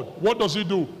God, what does he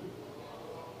do?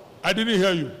 I didn't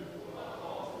hear you.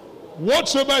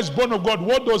 Whatsoever is born of God,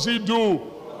 what does he do?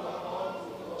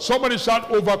 Somebody shout,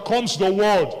 overcomes the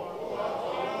world.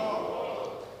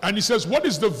 And he says, what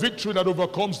is the victory that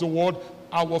overcomes the world?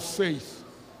 Our faith.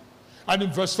 And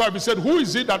in verse 5, he said, who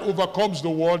is it that overcomes the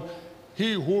world?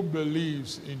 He who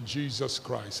believes in Jesus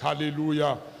Christ.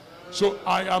 Hallelujah. So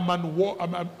I am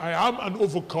an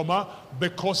overcomer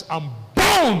because I'm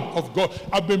born of God.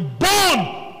 I've been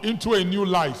born into a new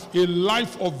life, a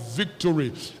life of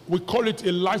victory. We call it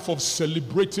a life of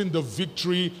celebrating the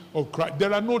victory of Christ.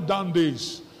 There are no down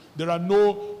days. There are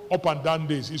no up and down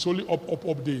days. It's only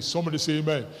up days. Somebody say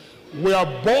amen. We are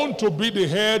born to be the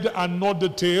head and not the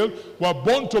tail. We are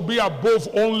born to be above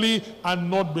only and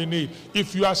not beneath.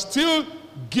 If you are still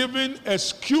giving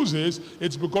excuses,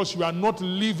 it's because you are not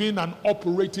living and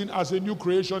operating as a new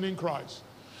creation in Christ.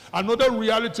 Another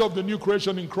reality of the new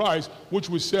creation in Christ, which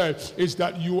we said, is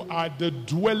that you are the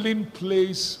dwelling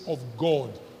place of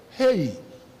God. Hey,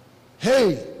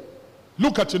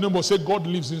 look at your neighbor, say God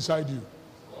lives inside you.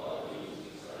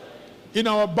 In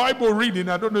our Bible reading,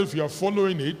 I don't know if you are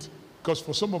following it, because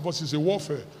for some of us it's a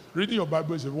warfare. Reading your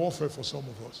Bible is a warfare for some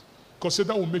of us. Because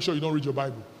Satan will make sure you don't read your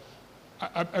Bible.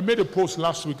 I made a post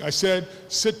last week. I said,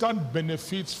 Satan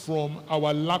benefits from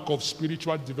our lack of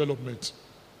spiritual development.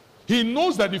 He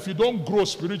knows that if you don't grow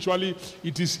spiritually,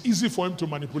 it is easy for him to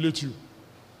manipulate you.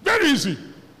 Very easy.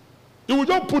 He will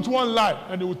just put one lie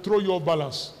and he will throw you off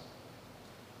balance.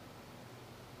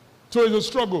 So it's a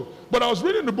struggle. But I was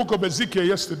reading the book of Ezekiel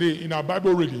yesterday in our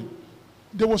Bible reading.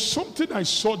 There was something I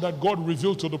saw that God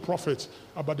revealed to the prophet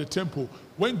about the temple.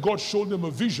 When God showed them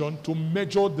a vision to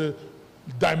measure the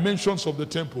dimensions of the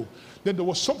temple. Then there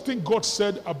was something God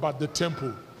said about the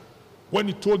temple. When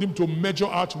he told him to measure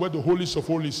out where the holiest of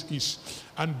holies is.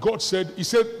 And God said, he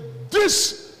said,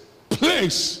 this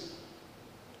place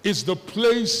is the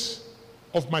place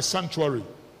of my sanctuary.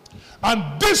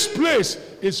 And this place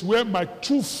is where my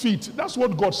 2 feet, that's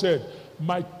what God said,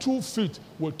 my 2 feet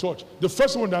will touch. The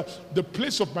first one, that the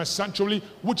place of my sanctuary,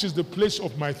 which is the place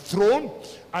of my throne,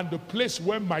 and the place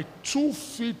where my 2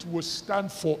 feet will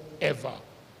stand forever.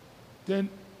 Then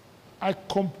I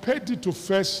compared it to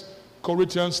 1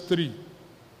 Corinthians 3.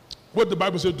 What the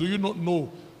Bible says, do you not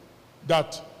know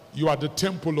that you are the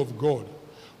temple of God?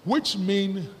 Which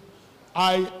means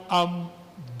I am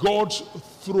God's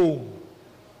throne.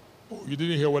 Oh, you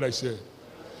didn't hear what I said.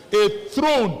 A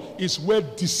throne is where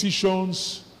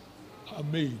decisions are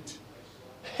made.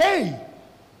 Hey!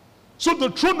 So the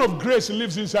throne of grace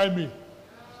lives inside me.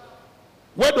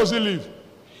 Where does it live?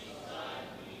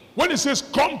 When it says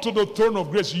come to the throne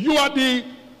of grace, you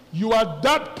are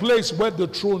that place where the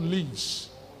throne lives.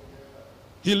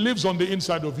 He lives on the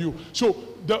inside of you. So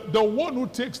the one who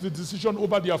takes the decision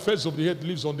over the affairs of the head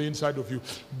lives on the inside of you.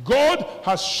 God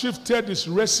has shifted his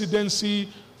residency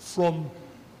from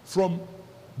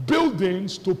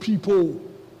buildings to people.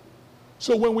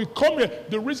 So when we come here,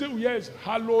 the reason we are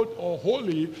hallowed or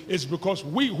holy is because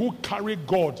we who carry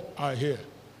God are here.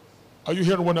 Are you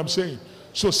hearing what I'm saying?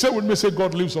 So say with me, say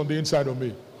God lives on the inside of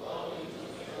me.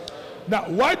 Now,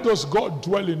 why does God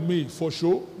dwell in me? For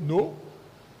sure? No.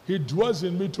 He dwells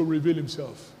in me to reveal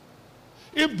himself.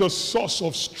 If the source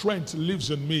of strength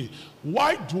lives in me,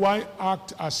 why do I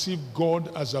act as if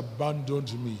God has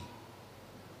abandoned me?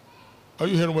 Are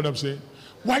you hearing what I'm saying?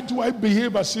 Why do I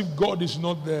behave as if God is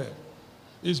not there?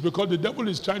 It's because the devil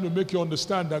is trying to make you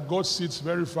understand that God sits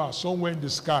very far, somewhere in the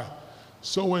sky.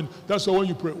 So that's why when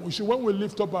you pray, when we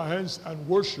lift up our hands and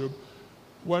worship,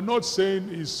 we're not saying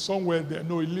he's somewhere there.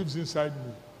 No, he lives inside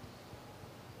me.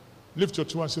 Lift your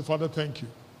two and say, Father, thank you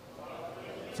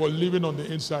for living on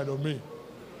the inside of me.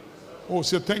 Oh,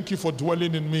 say thank you for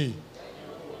dwelling in me.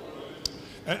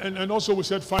 And also we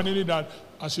said finally that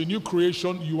as a new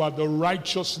creation, you are the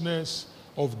righteousness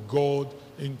of God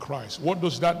in Christ. What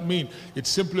does that mean? It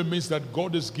simply means that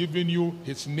God has given you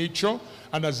his nature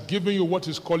and has given you what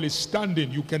is called a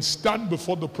standing. You can stand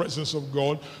before the presence of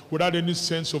God without any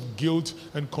sense of guilt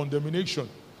and condemnation.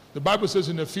 The Bible says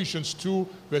in Ephesians 2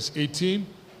 verse 18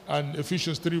 and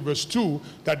Ephesians 3 verse 2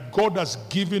 that God has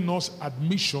given us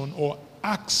admission or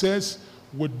access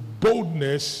with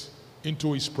boldness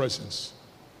into his presence.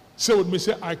 Say with me,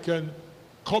 say, I can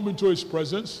come into his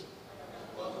presence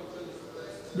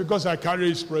because I carry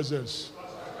his presence.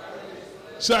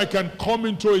 Say, I can come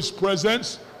into his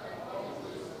presence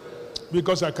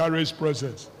because I carry his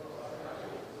presence.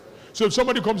 So if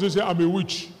somebody comes and says, I'm a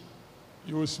witch,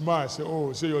 you will smile, say,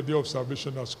 oh, say your day of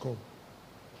salvation has come.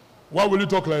 Why will you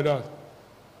talk like that?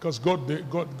 Because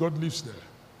God lives there.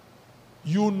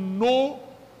 You know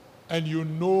and you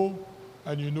know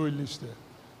and you know he lives there.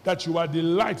 That you are the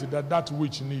light that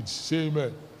witch needs. Say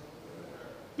amen.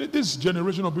 This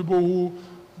generation of people who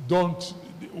don't,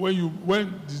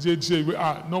 when they say, we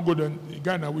are not good in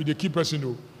Ghana, we the key person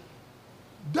who.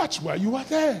 That's why you are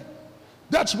there.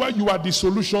 That's why you are the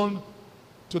solution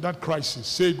to that crisis.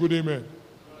 Say good amen.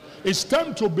 It's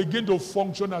time to begin to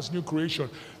function as new creation.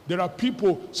 There are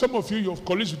people, some of you, your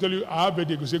colleagues will tell you, I have a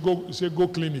day, you say go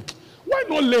clinic. Why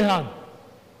not lay hand?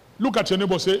 Look at your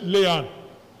neighbor, say lay hand.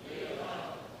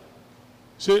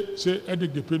 Say,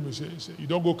 Edic, they paid me. Say, you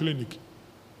don't go clinic.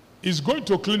 Is going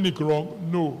to clinic wrong?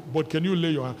 No, but can you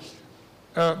lay your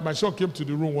hand? My son came to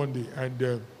the room one day and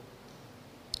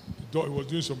he was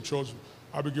doing some chores.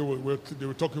 Abigail, they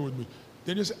were talking with me.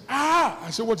 Then he said, I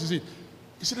said, what is it?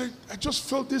 He said, I just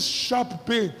felt this sharp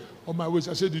pain on my waist.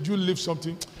 I said, did you lift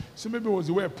something? He said, maybe it was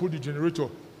the way I pulled the generator.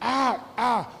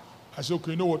 I said,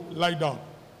 okay, you know what? Lie down.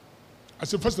 I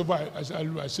said, first of all, I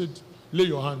said, lay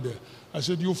your hand there. I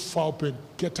said, you foul pain,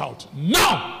 get out.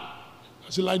 Now! I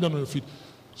said, lie down on your feet.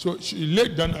 So she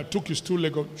laid down, I took his two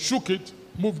legs up, shook it,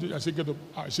 moved it, I said, get up.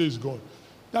 I said, it's gone.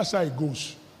 That's how it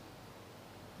goes.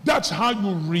 That's how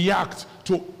you react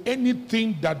to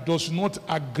anything that does not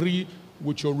agree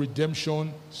with your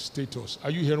redemption status.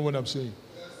 Are you hearing what I'm saying?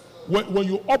 When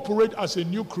you operate as a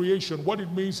new creation, what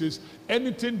it means is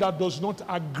anything that does not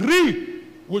agree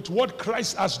with what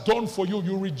Christ has done for you,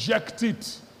 you reject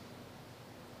it.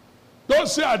 Don't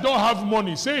say, I don't have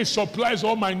money. Say, he supplies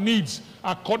all my needs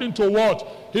according to what?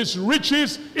 His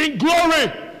riches in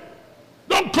glory.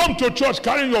 Don't come to church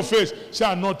carrying your face. Say,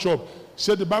 I'm not chop.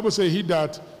 Say, the Bible says, he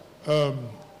that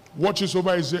watches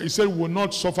over his, he said, will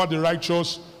not suffer the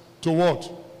righteous to what?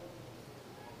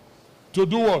 To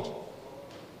do what?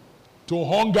 To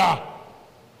hunger.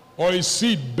 Or his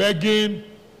seed begging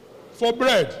for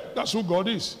bread. That's who God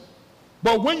is.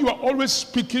 But when you are always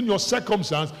speaking your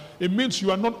circumstance, it means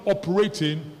you are not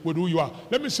operating with who you are.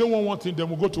 Let me say one thing, then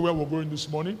we'll go to where we're going this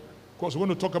morning. Because we're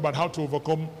going to talk about how to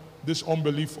overcome this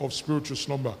unbelief of spiritual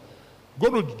slumber.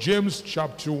 Go to James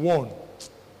chapter 1.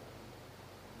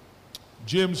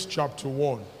 James chapter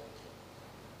 1.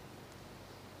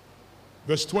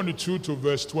 Verse 22 to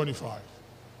verse 25.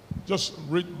 Just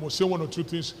read, we'll say one or two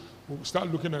things. We'll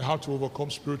start looking at how to overcome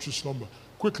spiritual slumber.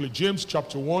 Quickly, James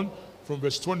chapter 1 from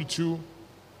verse 22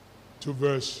 to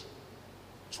verse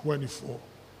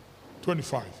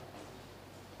 25.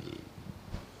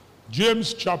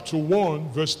 James chapter 1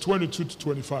 verse 22 to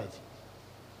 25.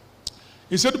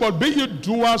 He said, but be ye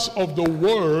doers of the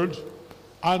word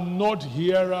and not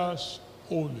hearers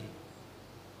only.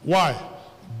 Why?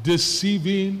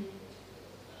 Deceiving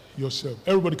yourself.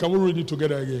 Everybody, can we read it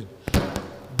together again?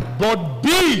 But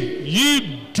be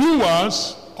ye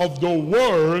doers of the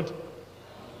word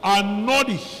and not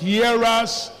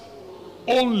hearers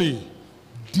only,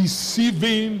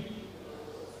 deceiving.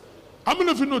 How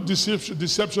many of you know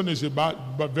deception is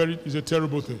a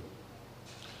terrible thing?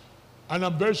 And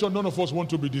I'm very sure none of us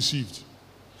want to be deceived.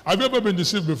 Have you ever been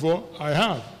deceived before? I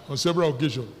have, on several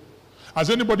occasions. Has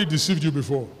anybody deceived you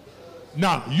before?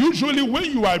 Now, usually when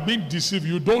you are being deceived,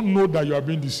 you don't know that you are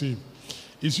being deceived.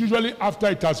 It's usually after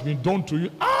it has been done to you.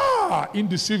 He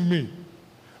deceived me.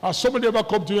 Has somebody ever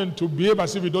come to you and to behave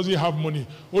as if he doesn't have money,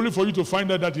 only for you to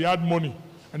find out that he had money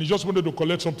and he just wanted to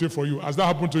collect something for you? Has that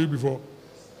happened to you before?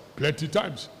 Plenty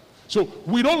times. So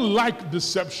we don't like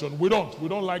deception. We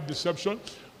don't like deception.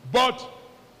 But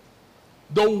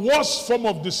the worst form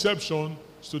of deception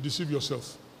is to deceive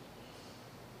yourself.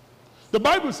 The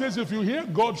Bible says if you hear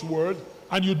God's word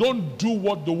and you don't do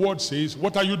what the word says,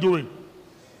 what are you doing?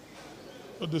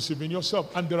 You're deceiving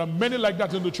yourself. And there are many like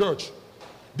that in the church.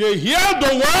 They hear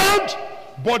the word,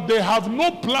 but they have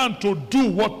no plan to do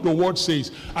what the word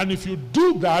says. And if you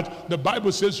do that, the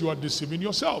Bible says you are deceiving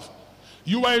yourself.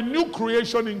 You are a new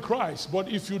creation in Christ, but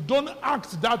if you don't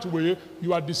act that way,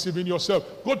 you are deceiving yourself.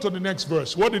 Go to the next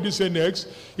verse. What did he say next?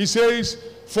 He says,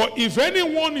 for if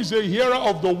anyone is a hearer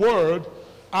of the word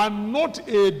and not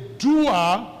a doer,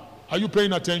 are you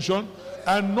paying attention?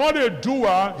 And not a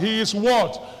doer, he is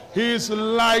what? He is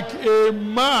like a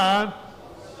man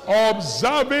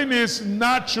observing his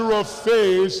natural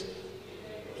face.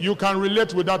 You can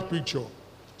relate with that picture.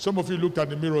 Some of you looked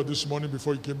at the mirror this morning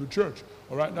before you came to church.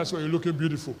 All right, that's why you're looking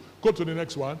beautiful. Go to the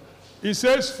next one. He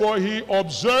says, for he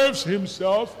observes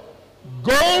himself,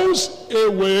 goes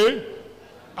away,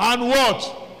 and what?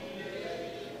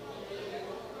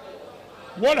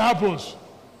 What happens?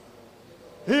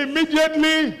 He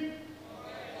immediately,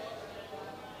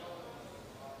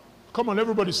 come on,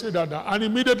 everybody say that now. And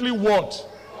immediately what?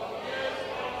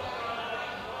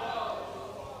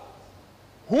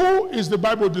 Who is the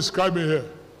Bible describing here?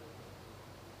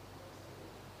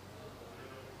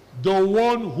 The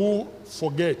one who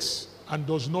forgets and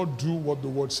does not do what the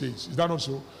word says. Is that not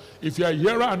so? If you are a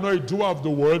hearer and not a doer of the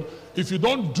word, if you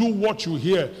don't do what you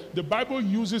hear, the Bible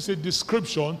uses a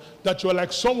description that you're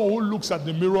like someone who looks at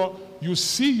the mirror, you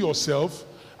see yourself,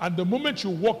 and the moment you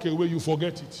walk away, you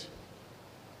forget it.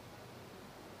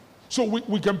 So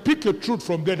we can pick a truth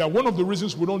from there that one of the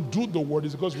reasons we don't do the word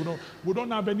is because we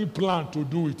don't have any plan to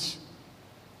do it.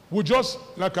 We just,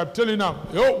 like I'm telling you now,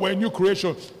 we're a new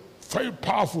creation. Very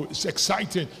powerful. It's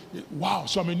exciting. Wow,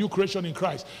 so I'm a new creation in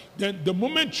Christ. Then the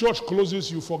moment church closes,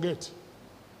 you forget.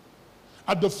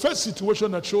 At the first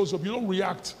situation that shows up, you don't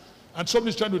react. And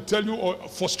somebody's trying to tell you, or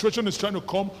frustration is trying to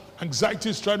come, anxiety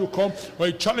is trying to come, or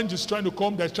a challenge is trying to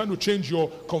come that's trying to change your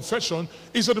confession.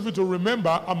 Instead of you to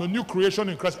remember, I'm a new creation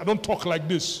in Christ. I don't talk like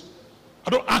this.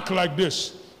 I don't act like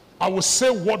this. I will say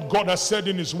what God has said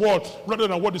in his word rather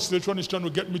than what the situation is trying to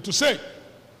get me to say.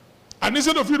 And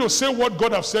instead of you to say what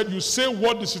God has said, you say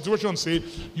what the situation says.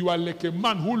 You are like a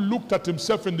man who looked at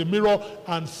himself in the mirror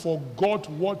and forgot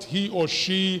what he or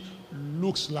she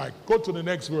looks like. Go to the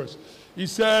next verse. He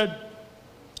said,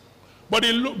 but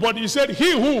he said,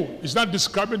 he who is not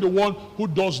describing the one who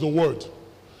does the word.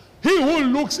 He who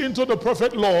looks into the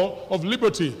perfect law of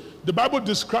liberty. The Bible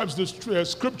describes this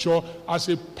scripture as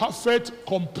a perfect,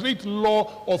 complete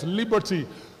law of liberty.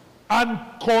 And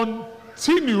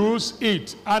continues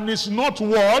it, and is not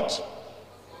what?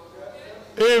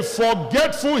 A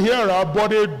forgetful hearer,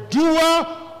 but a doer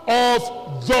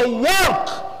of the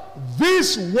work.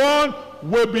 This one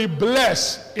will be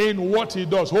blessed in what he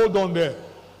does. Hold on there.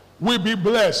 Will be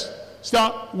blessed.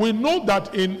 So we know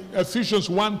that in Ephesians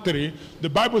 1:3, the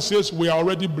Bible says we are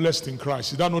already blessed in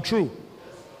Christ. Is that not true?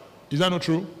 Is that not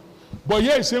true? But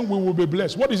here it's saying we will be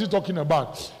blessed. What is he talking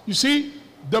about? You see,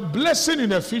 the blessing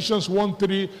in Ephesians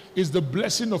 1:3 is the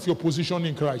blessing of your position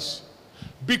in Christ.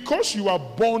 Because you are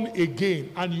born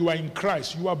again and you are in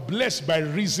Christ, you are blessed by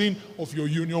reason of your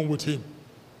union with him.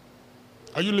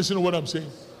 Are you listening to what I'm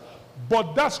saying?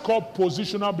 But that's called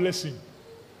positional blessing.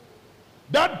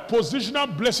 That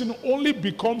positional blessing only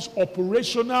becomes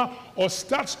operational or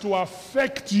starts to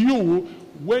affect you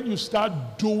when you start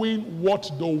doing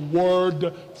what the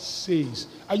word says.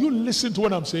 Are you listening to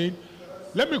what I'm saying?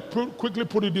 let me quickly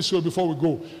put it this way before we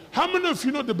go. How many of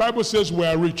you know the Bible says we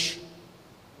are rich?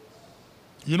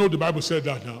 You know the Bible said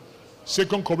that now. 2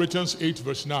 Corinthians 8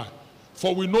 verse 9.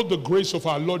 For we know the grace of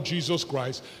our Lord Jesus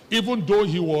Christ, even though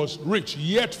he was rich,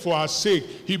 yet for our sake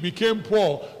he became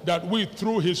poor, that we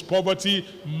through his poverty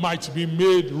might be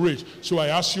made rich. So I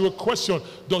ask you a question.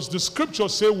 Does the scripture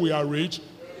say we are rich?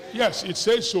 Yes, it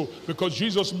says so, because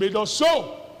Jesus made us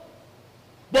so.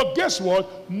 But guess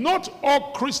what? Not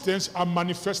all Christians are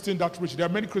manifesting that rich. There are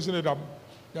many Christians that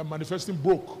are manifesting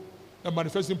broke. They're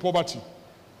manifesting poverty.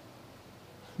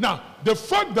 Now, the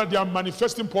fact that they are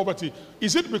manifesting poverty,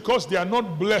 is it because they are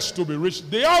not blessed to be rich?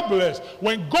 They are blessed.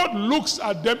 When God looks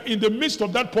at them in the midst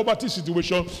of that poverty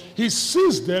situation, he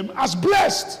sees them as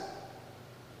blessed.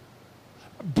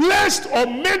 Blessed or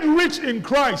made rich in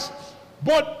Christ.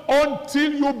 But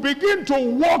until you begin to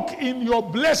walk in your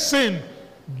blessing,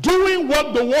 doing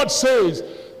what the word says,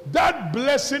 that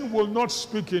blessing will not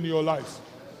speak in your life.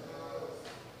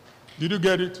 Did you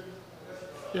get it?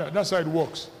 Yeah, that's how it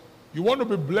works. You want to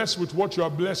be blessed with what you are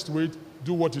blessed with,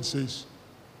 do what it says.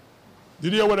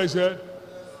 Did you hear what I said?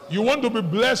 You want to be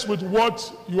blessed with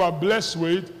what you are blessed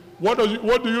with, what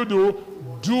do you do?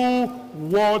 Do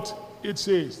what it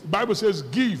says. The Bible says,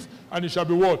 give, and it shall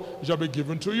be what? It shall be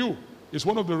given to you. It's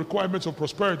one of the requirements of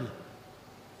prosperity.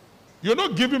 You're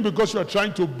not giving because you are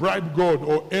trying to bribe God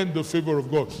or earn the favor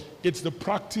of God. It's the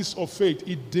practice of faith.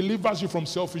 It delivers you from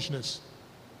selfishness.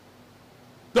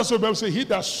 That's what the Bible says, he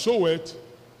that soweth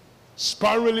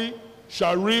sparingly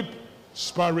shall reap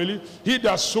sparingly. He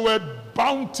that soweth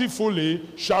bountifully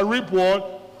shall reap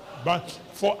what? But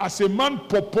for as a man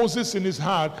purposes in his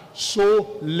heart,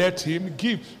 so let him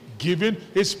give. Giving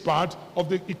is part of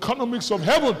the economics of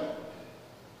heaven.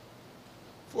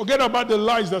 Forget about the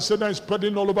lies that Satan is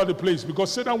spreading all over the place,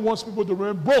 because Satan wants people to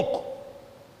remain broke.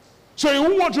 So he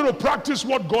won't want you to practice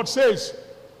what God says.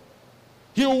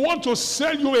 He will want to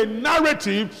sell you a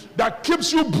narrative that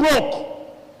keeps you broke.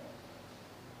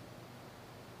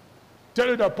 Tell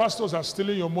you that pastors are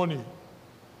stealing your money.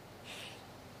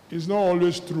 It's not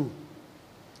always true.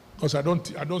 Because I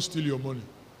don't steal your money.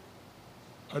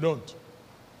 I don't.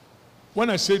 When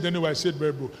I say it anyway, I say it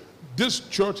very broke. This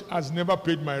church has never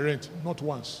paid my rent, not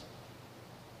once.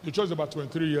 The church is about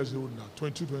 23 years old now,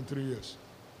 22, 23 years.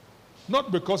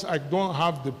 Not because I don't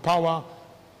have the power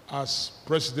as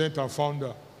president and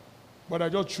founder, but I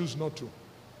just choose not to.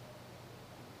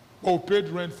 Or paid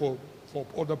rent for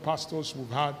other pastors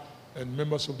we've had and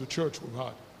members of the church we've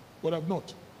had, but I've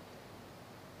not.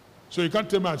 So you can't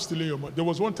tell me I'm stealing your money. There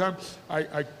was one time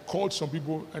I called some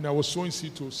people and I was sowing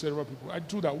seed to several people. I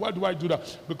do that. Why do I do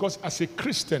that? Because as a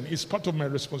Christian, it's part of my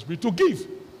responsibility to give.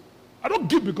 I don't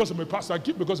give because I'm a pastor. I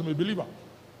give because I'm a believer.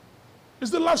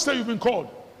 It's the lifestyle you've been called.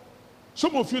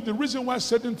 Some of you, the reason why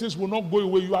certain things will not go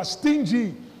away, you are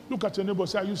stingy. Look at your neighbor,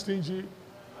 say, are you stingy?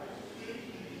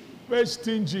 Very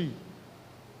stingy.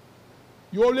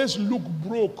 You always look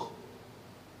broke,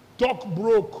 talk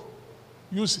broke.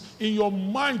 In your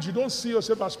mind, you don't see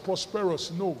yourself as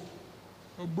prosperous. No.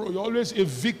 Bro, you're always a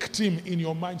victim in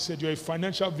your mindset. You're a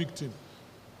financial victim.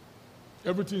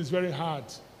 Everything is very hard.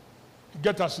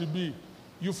 Get as it be.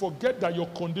 You forget that your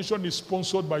condition is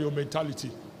sponsored by your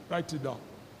mentality. Write it down.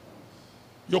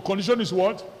 Your condition is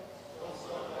what?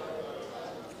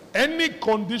 Any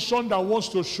condition that wants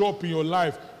to show up in your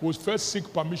life will first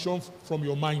seek permission from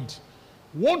your mind.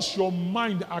 Once your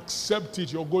mind accepts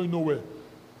it, you're going nowhere.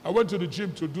 I went to the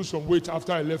gym to do some weight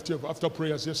after I left here, after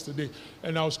prayers yesterday.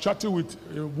 And I was chatting with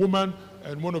a woman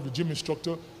and one of the gym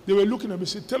instructors. They were looking at me and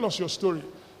said, tell us your story.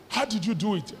 How did you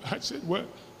do it? I said, well,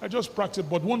 I just practiced.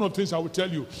 But one of the things I will tell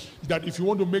you is that if you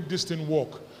want to make this thing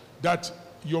work, that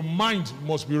your mind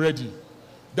must be ready.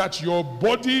 That your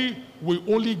body will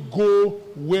only go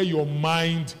where your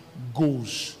mind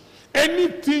goes.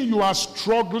 Anything you are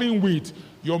struggling with,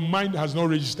 your mind has not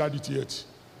registered it yet.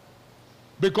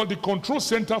 Because the control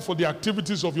center for the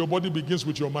activities of your body begins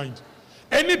with your mind.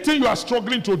 Anything you are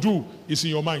struggling to do is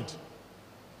in your mind.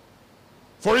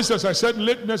 For instance, I said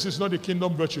lateness is not a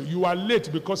kingdom virtue. You are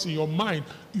late because in your mind,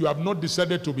 you have not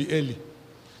decided to be early.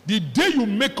 The day you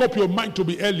make up your mind to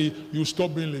be early, you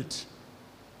stop being late.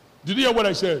 Did you hear what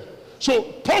I said? So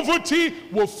poverty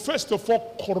will first of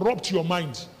all corrupt your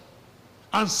mind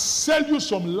and sell you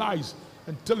some lies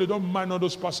and tell you don't mind all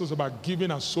those pastors about giving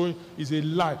and sowing is a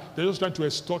lie. They're just trying to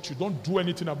extort you. Don't do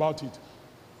anything about it.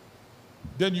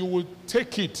 Then you will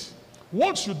take it.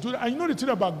 Once you do that, and you know the thing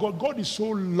about God, God is so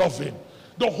loving.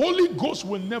 The Holy Ghost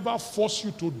will never force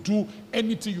you to do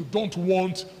anything you don't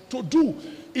want to do.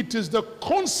 It is the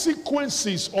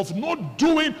consequences of not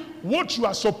doing what you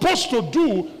are supposed to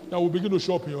do that will begin to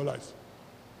show up in your life.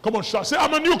 Come on, shout. Say,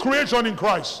 I'm a new creation in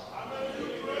Christ.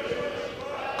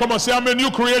 Come on, say, I'm a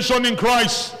new creation in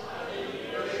Christ.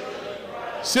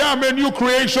 Say, I'm a new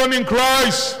creation in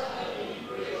Christ.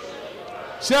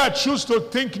 Say, I choose to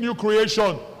think new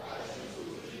creation.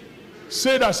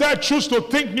 Say that. Say, I choose to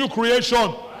think new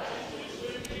creation.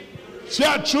 Say,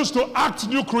 I choose to act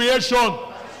new creation.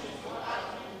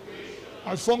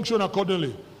 I function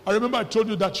accordingly. I remember I told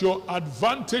you that your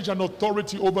advantage and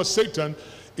authority over Satan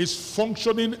is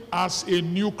functioning as a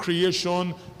new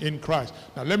creation in Christ.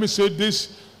 Now let me say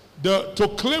this.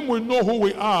 To claim we know who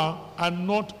we are and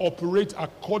not operate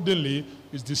accordingly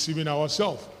is deceiving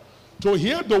ourselves. To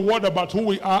hear the word about who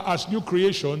we are as new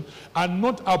creation and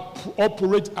not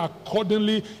operate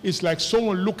accordingly is like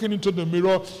someone looking into the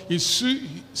mirror. He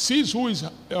sees who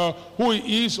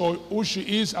he is or who she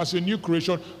is as a new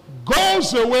creation,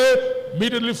 goes away,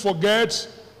 immediately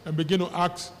forgets, and begin to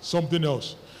act something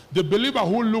else. The believer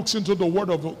who looks into the word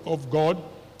of God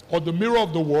or the mirror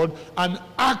of the word and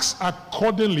acts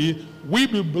accordingly will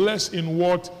be blessed in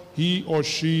what he or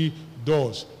she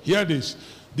does. Hear this.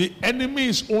 The enemy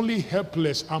is only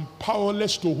helpless and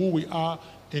powerless to who we are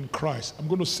in Christ. I'm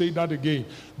going to say that again.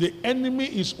 The enemy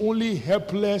is only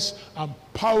helpless and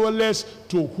powerless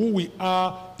to who we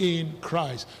are in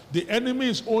Christ. The enemy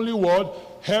is only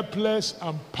what? Helpless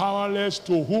and powerless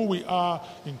to who we are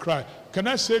in Christ. Can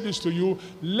I say this to you?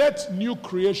 Let new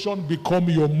creation become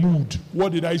your mood.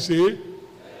 What did I say?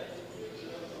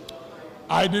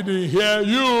 I didn't hear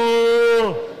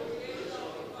you.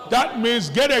 That means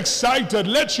get excited.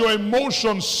 Let your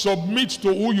emotions submit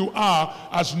to who you are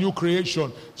as new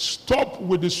creation. Stop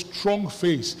with the strong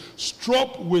face.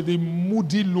 Stop with the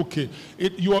moody looking.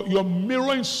 You're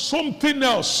mirroring something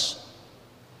else.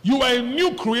 You are a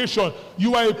new creation.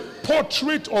 You are a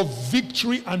portrait of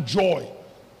victory and joy.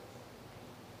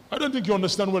 I don't think you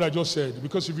understand what I just said,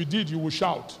 because if you did, you will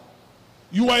shout.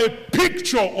 You are a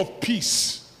picture of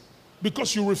peace.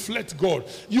 Because you reflect God.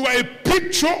 You are a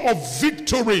picture of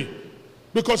victory.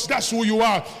 Because that's who you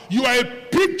are. You are a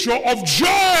picture of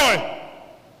joy.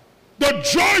 The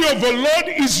joy of the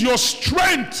Lord is your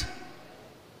strength.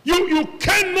 You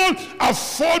cannot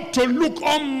afford to look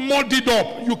all muddied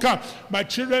up. You can't. My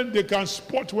children, they can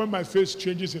spot when my face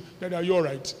changes. That are you all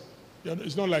right?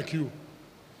 It's not like you.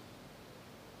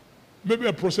 Maybe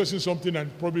I'm processing something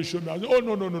and probably should be. Oh,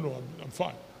 no, I'm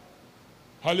fine.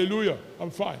 Hallelujah, I'm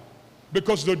fine.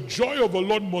 Because the joy of the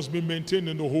Lord must be maintained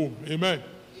in the home. Amen.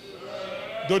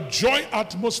 The joy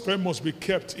atmosphere must be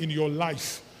kept in your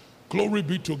life. Glory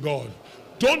be to God.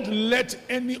 Don't let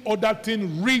any other thing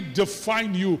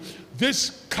redefine you.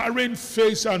 This carrying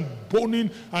face and boning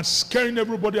and scaring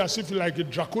everybody as if you're like a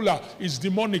Dracula is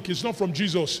demonic. It's not from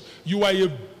Jesus. You are a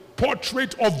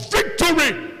portrait of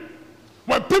victory.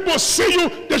 When people see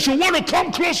you, they should want to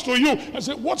come close to you and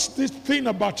say, what's this thing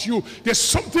about you? There's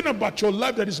something about your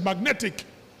life that is magnetic.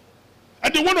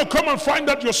 And they want to come and find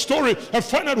out your story and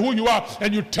find out who you are.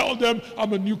 And you tell them,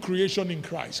 I'm a new creation in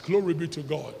Christ. Glory be to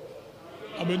God.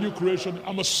 I'm a new creation.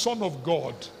 I'm a son of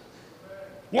God.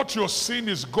 What you're seeing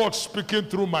is God speaking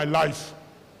through my life.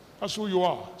 That's who you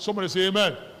are. Somebody say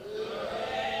amen.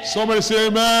 Amen. Somebody say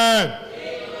amen.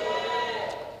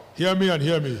 Amen. Hear me and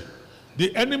hear me.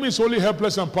 The enemy is only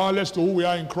helpless and powerless to who we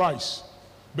are in Christ,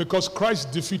 because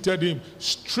Christ defeated him,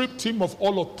 stripped him of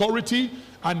all authority,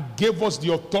 and gave us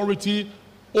the authority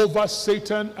over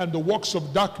Satan and the works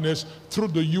of darkness through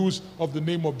the use of the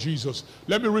name of Jesus.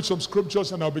 Let me read some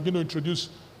scriptures and I'll begin to introduce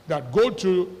that. Go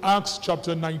to Acts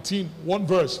chapter 19, one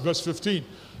verse 15,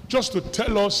 just to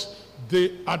tell us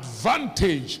the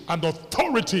advantage and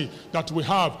authority that we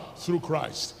have through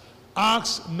Christ.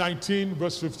 Acts 19,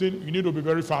 verse 15. You need to be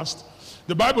very fast.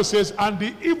 The Bible says, and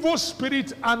the evil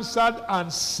spirit answered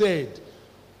and said,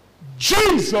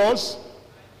 Jesus,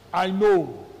 I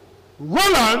know.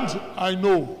 Roland, I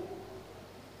know.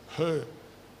 Hey,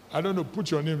 I don't know, put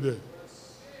your name there.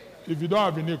 If you don't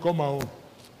have a name, come on.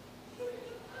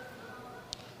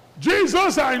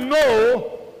 Jesus, I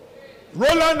know.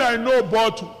 Roland, I know,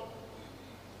 but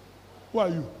who are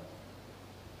you?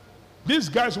 These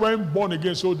guys weren't born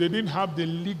again, so they didn't have the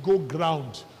legal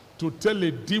ground to tell a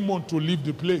demon to leave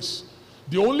the place.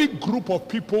 The only group of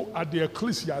people at the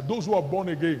ecclesia, those who are born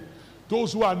again,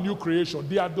 those who are new creation,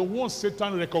 they are the ones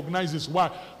Satan recognizes.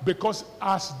 Why? Because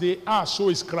as they are, so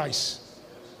is Christ.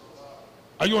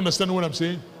 Are you understanding what I'm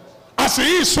saying? As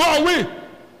he is, so are we.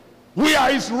 We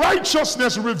are his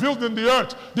righteousness revealed in the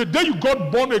earth. The day you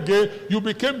got born again, you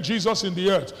became Jesus in the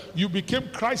earth. You became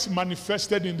Christ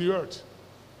manifested in the earth.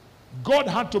 God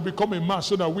had to become a man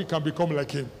so that we can become like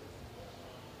him.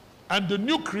 And the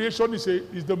new creation is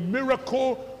the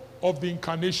miracle of the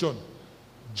incarnation.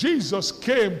 Jesus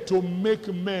came to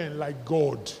make men like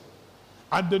God.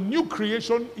 And the new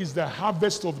creation is the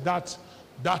harvest of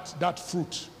that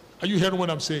fruit. Are you hearing what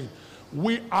I'm saying?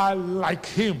 We are like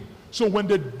him. So when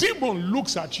the demon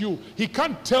looks at you, he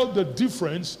can't tell the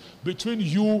difference between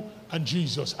you and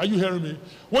Jesus. Are you hearing me?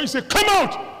 When you say, come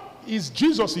out, it's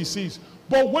Jesus he sees.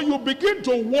 But when you begin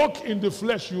to walk in the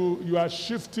flesh, you are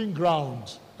shifting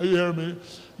ground. Are you hearing me?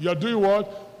 You are doing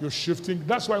what? You're shifting.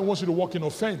 That's why he wants you to walk in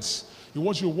offense. He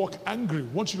wants you to walk angry. He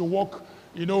wants you to walk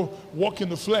in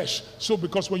the flesh. So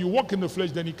because when you walk in the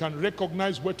flesh, then he can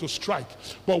recognize where to strike.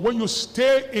 But when you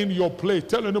stay in your place,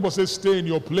 tell your neighbor, say, stay in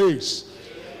your place.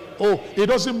 Oh, it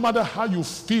doesn't matter how you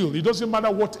feel. It doesn't matter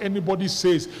what anybody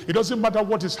says. It doesn't matter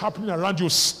what is happening around you.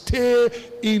 Stay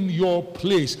in your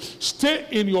place. Stay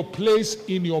in your place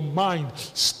in your mind.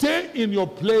 Stay in your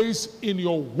place in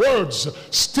your words.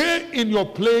 Stay in your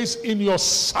place in your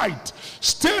sight.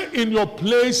 Stay in your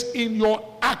place in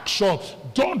your action.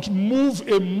 Don't move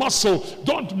a muscle.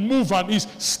 Don't move an inch.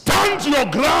 Stand your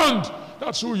ground.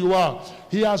 That's who you are.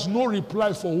 He has no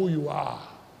reply for who you are.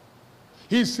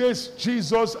 He says,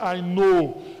 Jesus, I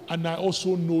know, and I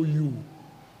also know you.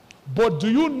 But do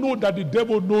you know that the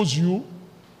devil knows you?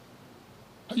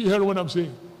 Are you hearing what I'm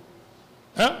saying?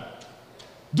 Huh?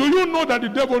 Do you know that the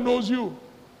devil knows you?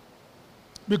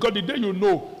 Because the day you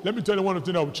know, let me tell you one of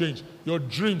the things that will change. Your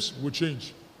dreams will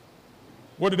change.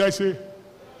 What did I say?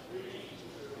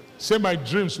 Say, my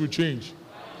dreams will change.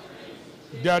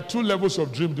 There are two levels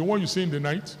of dream. The one you see in the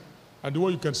night, and the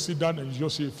one you can sit down and you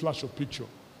just see a flash of picture.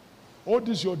 All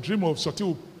this your dream of something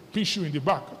will pinch you in the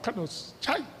back. Kind of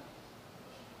child.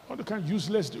 All the kind of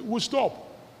useless will stop.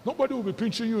 Nobody will be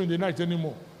pinching you in the night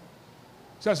anymore.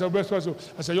 So I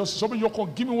said, somebody you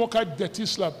can give me one kind of dirty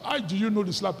slap. How do you know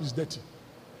the slap is dirty?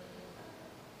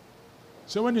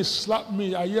 So when he slapped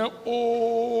me, I hear,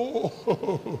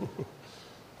 oh.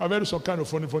 I've heard some kind of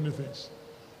funny things.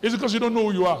 It's because you don't know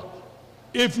who you are.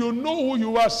 If you know who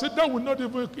you are, Satan will not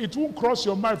even, it won't cross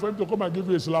your mind for him to come and give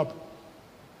you a slap.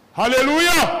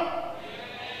 Hallelujah!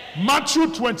 Amen. Matthew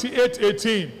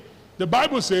 28:18. The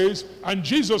Bible says, and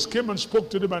Jesus came and spoke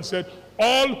to them and said,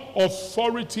 all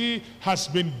authority has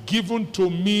been given to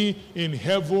me in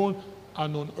heaven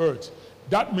and on earth.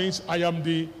 That means I am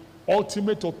the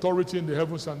ultimate authority in the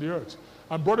heavens and the earth.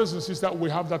 And brothers and sisters, we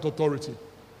have that authority.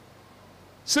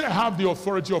 Say, I have the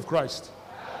authority of Christ.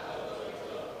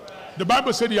 The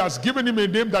Bible said he has given him a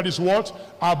name that is what?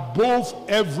 Above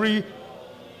every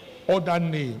other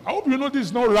name. I hope you know this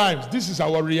is not rhymes. This is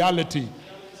our reality.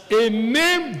 A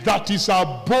name that is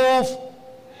above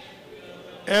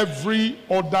every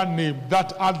other name.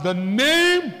 That at the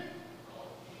name,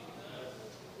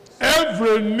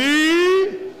 every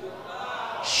knee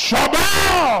shall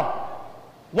bow.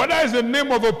 Whether it's the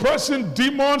name of a person,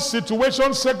 demon,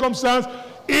 situation, circumstance,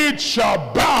 it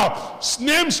shall bow.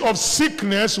 Names of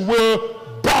sickness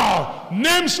will bow.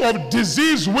 Names of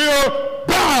disease will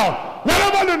bow.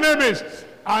 Whatever the name is.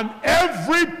 And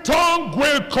every tongue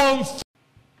will confess.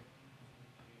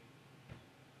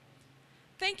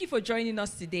 Thank you for joining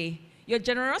us today. Your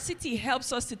generosity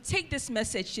helps us to take this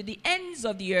message to the ends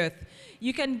of the earth.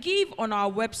 You can give on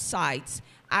our website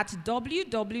at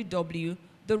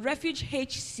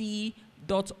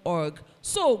www.therefugehc.org.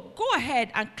 So go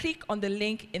ahead and click on the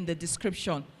link in the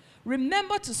description.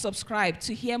 Remember to subscribe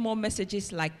to hear more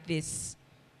messages like this.